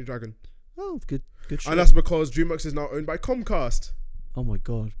How to Train Your Dragon. Oh, good shit. And that's because DreamWorks is now owned by Comcast. Oh my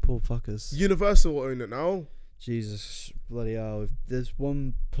god, poor fuckers. Universal own it now. Jesus bloody hell! If there's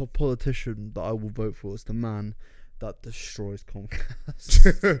one politician that I will vote for, it's the man that destroys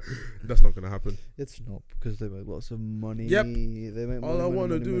Comcast. That's not gonna happen. It's not, because they make lots of money. Yep. They make All I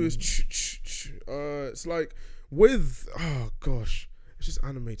want to do is it's like with it's just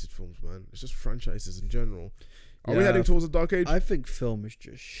animated films, man. It's just franchises in general. Are we heading towards a dark age? I think film is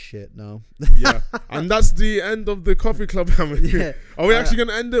just shit now. Yeah, and that's the end of the coffee club. Yeah. Are we actually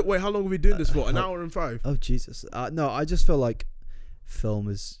gonna end it? Wait, how long are we doing this for? An hour and 5. Oh Jesus! No, I just feel like film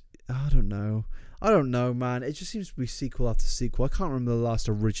is. I don't know, man. It just seems to be sequel after sequel. I can't remember the last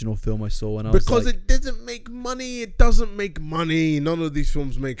original film I saw when I was because it doesn't make money. It doesn't make money. None of these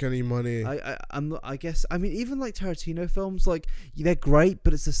films make any money. I guess. I mean, even like Tarantino films, like they're great,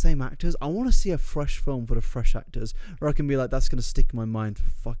 but it's the same actors. I want to see a fresh film for the fresh actors, where I can be like, that's gonna stick in my mind for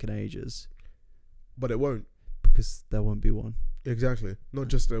fucking ages. But it won't, because there won't be one. Exactly. Not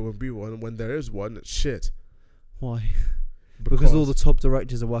just there won't be one. When there is one, it's shit. Why? Because all the top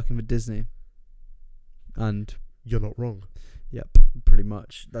directors are working for Disney. And you're not wrong. Yep, pretty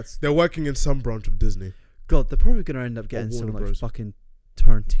much. They're working in some branch of Disney. God, they're probably gonna end up getting someone like fucking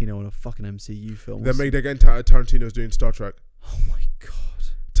Tarantino on a fucking MCU film. They're getting Tarantino's doing Star Trek. Oh my god.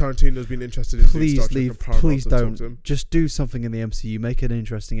 Tarantino's been interested in doing Star Trek. Please don't. Just do something in the MCU. Make an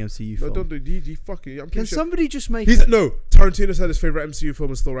interesting MCU film. No, don't do. He fucking. Can somebody just make? Tarantino said his favorite MCU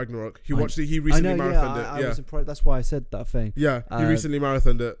film is Thor Ragnarok. He watched it. He recently marathoned it. I was impressed. That's why I said that thing. Yeah, he recently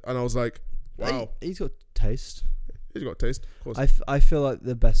marathoned it, and I was like, wow. He's got taste. He's got taste, of course. I feel like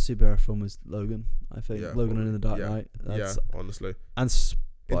the best superhero film is Logan. I think Logan and In the Dark Knight. Honestly. And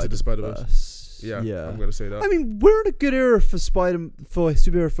Into the Spider-Verse. Yeah, I'm gonna say that. I mean, we're in a good era for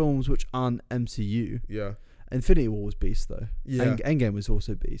superhero films which aren't MCU. Yeah. Infinity War was beast though. Yeah. Endgame was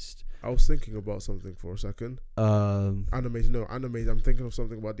also beast. I was thinking about something for a second. Animated. I'm thinking of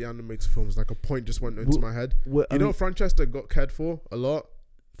something about the animated films. Like a point just went into my head. You know what franchise that got cared for a lot?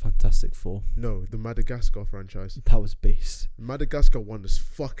 Fantastic Four. No, the Madagascar franchise. That was beast. Madagascar 1 is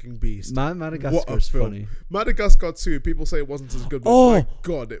fucking beast. Madagascar is funny. Madagascar 2, people say it wasn't as good, but my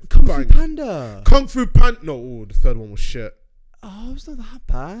god, it Kung Fu Panda. Kung Fu Panda. No, the third one was shit. Oh, it's not that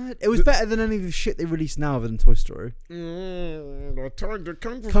bad. It was better than any of the shit they released now other than Toy Story.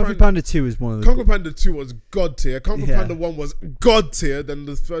 Kung Fu Panda 2 is one of the... Kung Fu Panda 2 was god tier. Kung Fu Panda 1 was god tier. Then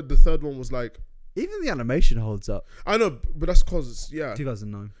the third one was like... Even the animation holds up. I know, but that's because it's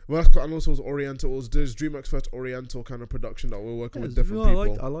 2009. Well, that's and also it was Oriental. It was DreamWorks first Oriental kind of production that we're working with different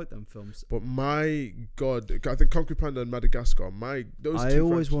people. I like them films. But my god, I think Kung Fu Panda and Madagascar. I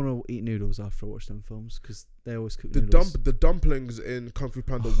always want to eat noodles after I watch them films because they always cook noodles. The dumplings in Kung Fu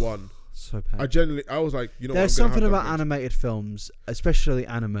Panda 1. So bad. I was like, there's something about animated films, especially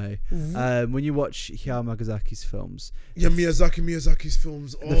anime. When you watch Hayao Miyazaki's films, Miyazaki's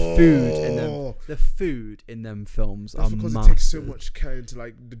films. The food in them films are because massive. It takes so much care into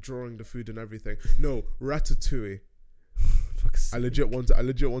like the drawing the food and everything. No, Ratatouille. I legit wanted a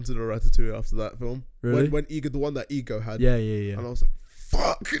Ratatouille after that film. Really? When Ego, the one that Ego had. Yeah. And I was like,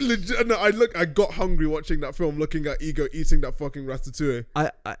 fuck, legit. No, I got hungry watching that film, looking at Ego eating that fucking Ratatouille.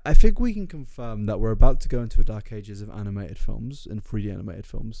 I think we can confirm that we're about to go into a dark ages of animated films and 3D animated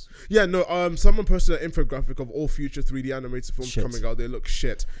films. Yeah, no. Someone posted an infographic of all future 3D animated films coming out. They look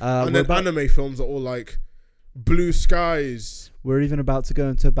shit. And then anime films are all like blue skies. We're even about to go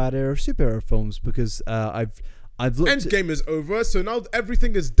into a bad era of superhero films because I've looked. Endgame is over, so now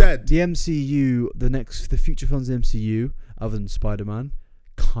everything is dead. The MCU, the future films in the MCU, other than Spider-Man,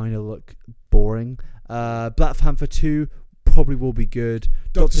 kind of look boring. Black Panther 2 probably will be good.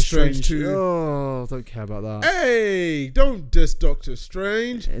 Doctor Strange 2. Oh, don't care about that. Hey, don't diss Doctor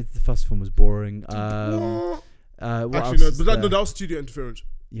Strange. The first film was boring. What Actually, no, but that was studio interference.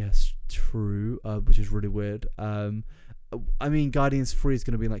 Yes, true. Which is really weird. I mean, Guardians 3 is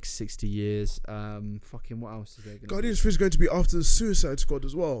going to be in like 60 years. Fucking what else is there? Guardians 3 is going to be after the Suicide Squad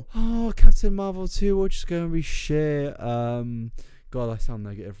as well. Oh, Captain Marvel 2, which is going to be shit. God, I sound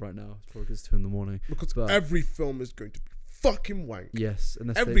negative right now. It's probably because it's 2 in the morning. Because every film is going to be fucking wank. Yes.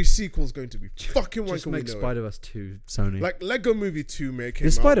 Every sequel is going to be fucking wank. Just make Spider-Verse 2, Sony. Like Lego Movie 2 making.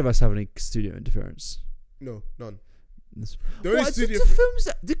 Does Spider-Verse have any studio interference? No, none. Do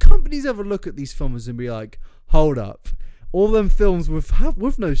companies ever look at these films and be like, hold up, all them films with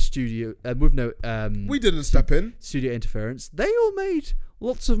no studio, with no we didn't step in studio interference, they all made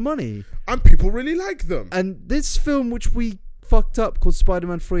lots of money and people really like them. And this film, which we fucked up, called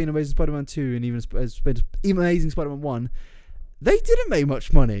Spider-Man 3 and Amazing Spider-Man 2 and even Amazing Spider-Man 1, they didn't make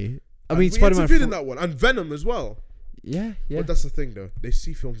much money. I mean, Spider-Man interviewed in that one, and Venom as well. Yeah. But that's the thing, though. They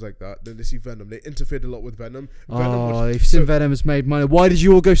see films like that, then they see Venom. They interfered a lot with Venom. They've seen Venom has made money. Why did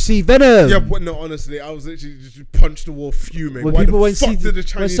you all go see Venom? Yeah, but no, honestly, I was literally just punched the wall fuming. When people went see the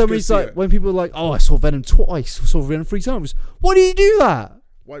Chinese when people are like, oh, I saw Venom twice, I saw Venom 3 times. Why did you do that?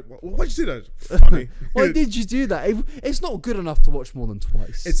 Why'd you do that? Funny. Why did you do that? It's not good enough to watch more than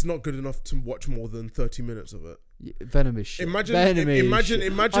twice. It's not good enough to watch more than 30 minutes of it. Venom is shit. Imagine making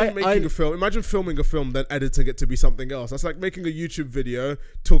a film. Imagine filming a film, then editing it to be something else. That's like making a YouTube video,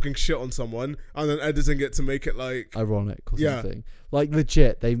 talking shit on someone, and then editing it to make it like ironic or something. Like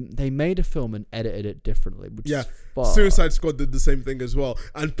legit, they made a film and edited it differently. Which is Suicide Squad did the same thing as well,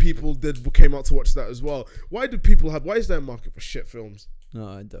 and people came out to watch that as well. Why is there a market for shit films? No,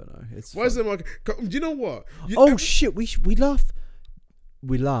 I don't know. Why is there a market? You know what? Shit! We laugh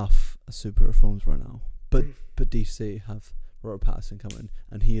at superhero films right now, but DC have Robert Pattinson coming,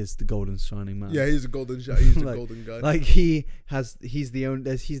 and he is the golden shining man. Yeah, he's a golden He's the golden guy. Like he's the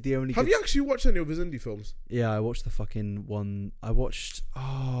only. Have you actually watched any of his indie films? Yeah, I watched the fucking one. I watched.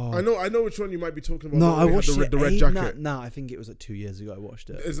 Oh, I know which one you might be talking about. No, I watched the red jacket. No, I think it was like 2 years ago. I watched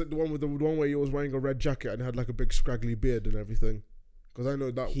it. Is it the one where he was wearing a red jacket and had like a big scraggly beard and everything? Because I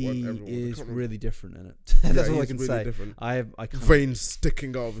know that he one. He is really different in it. That's all I can say. Different. I veins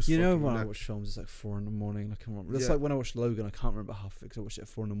sticking out of his. You know when neck. I watch films, it's like 4 a.m. I can't remember. It's like when I watched Logan. I can't remember half of it because I watched it at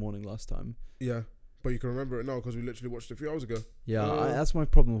 4 a.m. last time. Yeah, but you can remember it now because we literally watched it a few hours ago. Yeah, that's my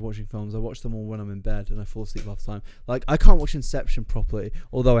problem with watching films. I watch them all when I'm in bed and I fall asleep half the time. Like I can't watch Inception properly,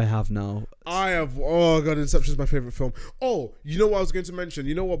 although I have now. I have. Oh god, Inception is my favorite film. Oh, you know what I was going to mention?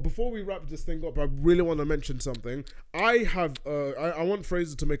 You know what? Before we wrap this thing up, I really want to mention something. I have. I want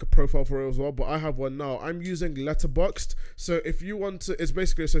Fraser to make a profile for it as well, but I have one now. I'm using Letterboxd. So if you want to, it's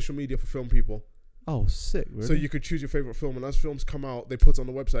basically a social media for film people. Oh, sick! Really? So you could choose your favorite film, and as films come out, they put it on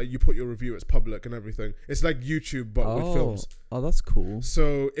the website. You put your review; it's public and everything. It's like YouTube, but with films. Oh, that's cool.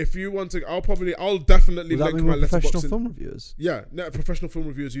 So if you want to, I'll definitely link my Letterboxd. Professional film reviewers. Yeah, professional film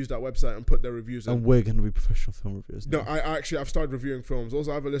reviewers use that website and put their reviews in. And we're going to be professional film reviewers now. No, I've started reviewing films.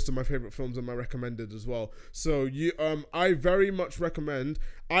 Also, I have a list of my favorite films and my recommended as well. So I very much recommend.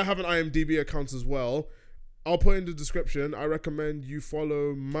 I have an IMDb account as well. I'll put in the description. I recommend you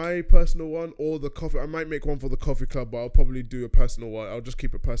follow my personal one or the coffee. I might make one for the coffee club, but I'll probably do a personal one. I'll just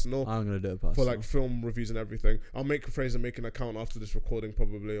keep it personal. I'm gonna do it personal for like film reviews and everything. I'll make Fraser make an account after this recording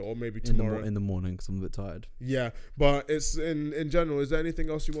probably, or maybe tomorrow in the morning because I'm a bit tired. Yeah, but it's in general. Is there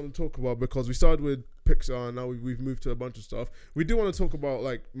anything else you want to talk about? Because we started with Pixar and now we've moved to a bunch of stuff. We do want to talk about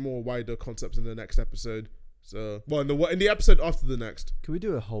like more wider concepts in the next episode. So, well, in the episode after the next. Can we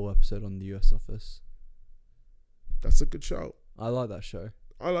do a whole episode on the US office? That's a good shout. I like that show.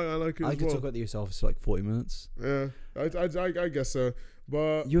 I like it. I could talk about the US office for like 40 minutes. Yeah, I guess so.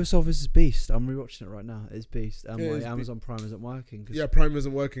 But US office is beast. I'm rewatching it right now. It's beast. And my Amazon Prime isn't working. Yeah, Prime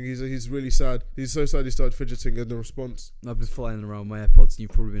isn't working. He's really sad. He's so sad he started fidgeting in the response. I've been flying around my AirPods and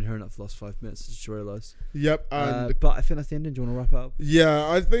you've probably been hearing that for the last 5 minutes. I just realised. Yep. But I think that's the ending. Do you want to wrap up? Yeah,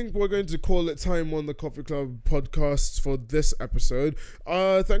 I think we're going to call it time on the Coffee Club podcast for this episode.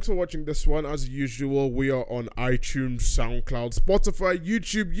 Thanks for watching this one. As usual, we are on iTunes, SoundCloud, Spotify,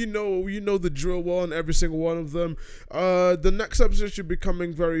 YouTube. You know the drill. We're on every single one of them. The next episode should be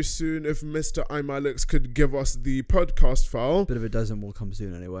coming very soon. If Mr. I'm Alex could give us the podcast file. But if it doesn't, we'll come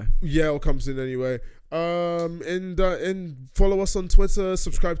soon anyway. Yeah, it'll come soon anyway. And follow us on Twitter,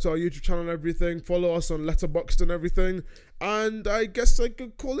 subscribe to our YouTube channel and everything, follow us on Letterboxd and everything. And I guess I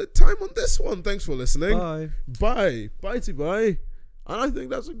could call it time on this one. Thanks for listening. Bye. Bye. Bye. And I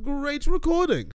think that's a great recording.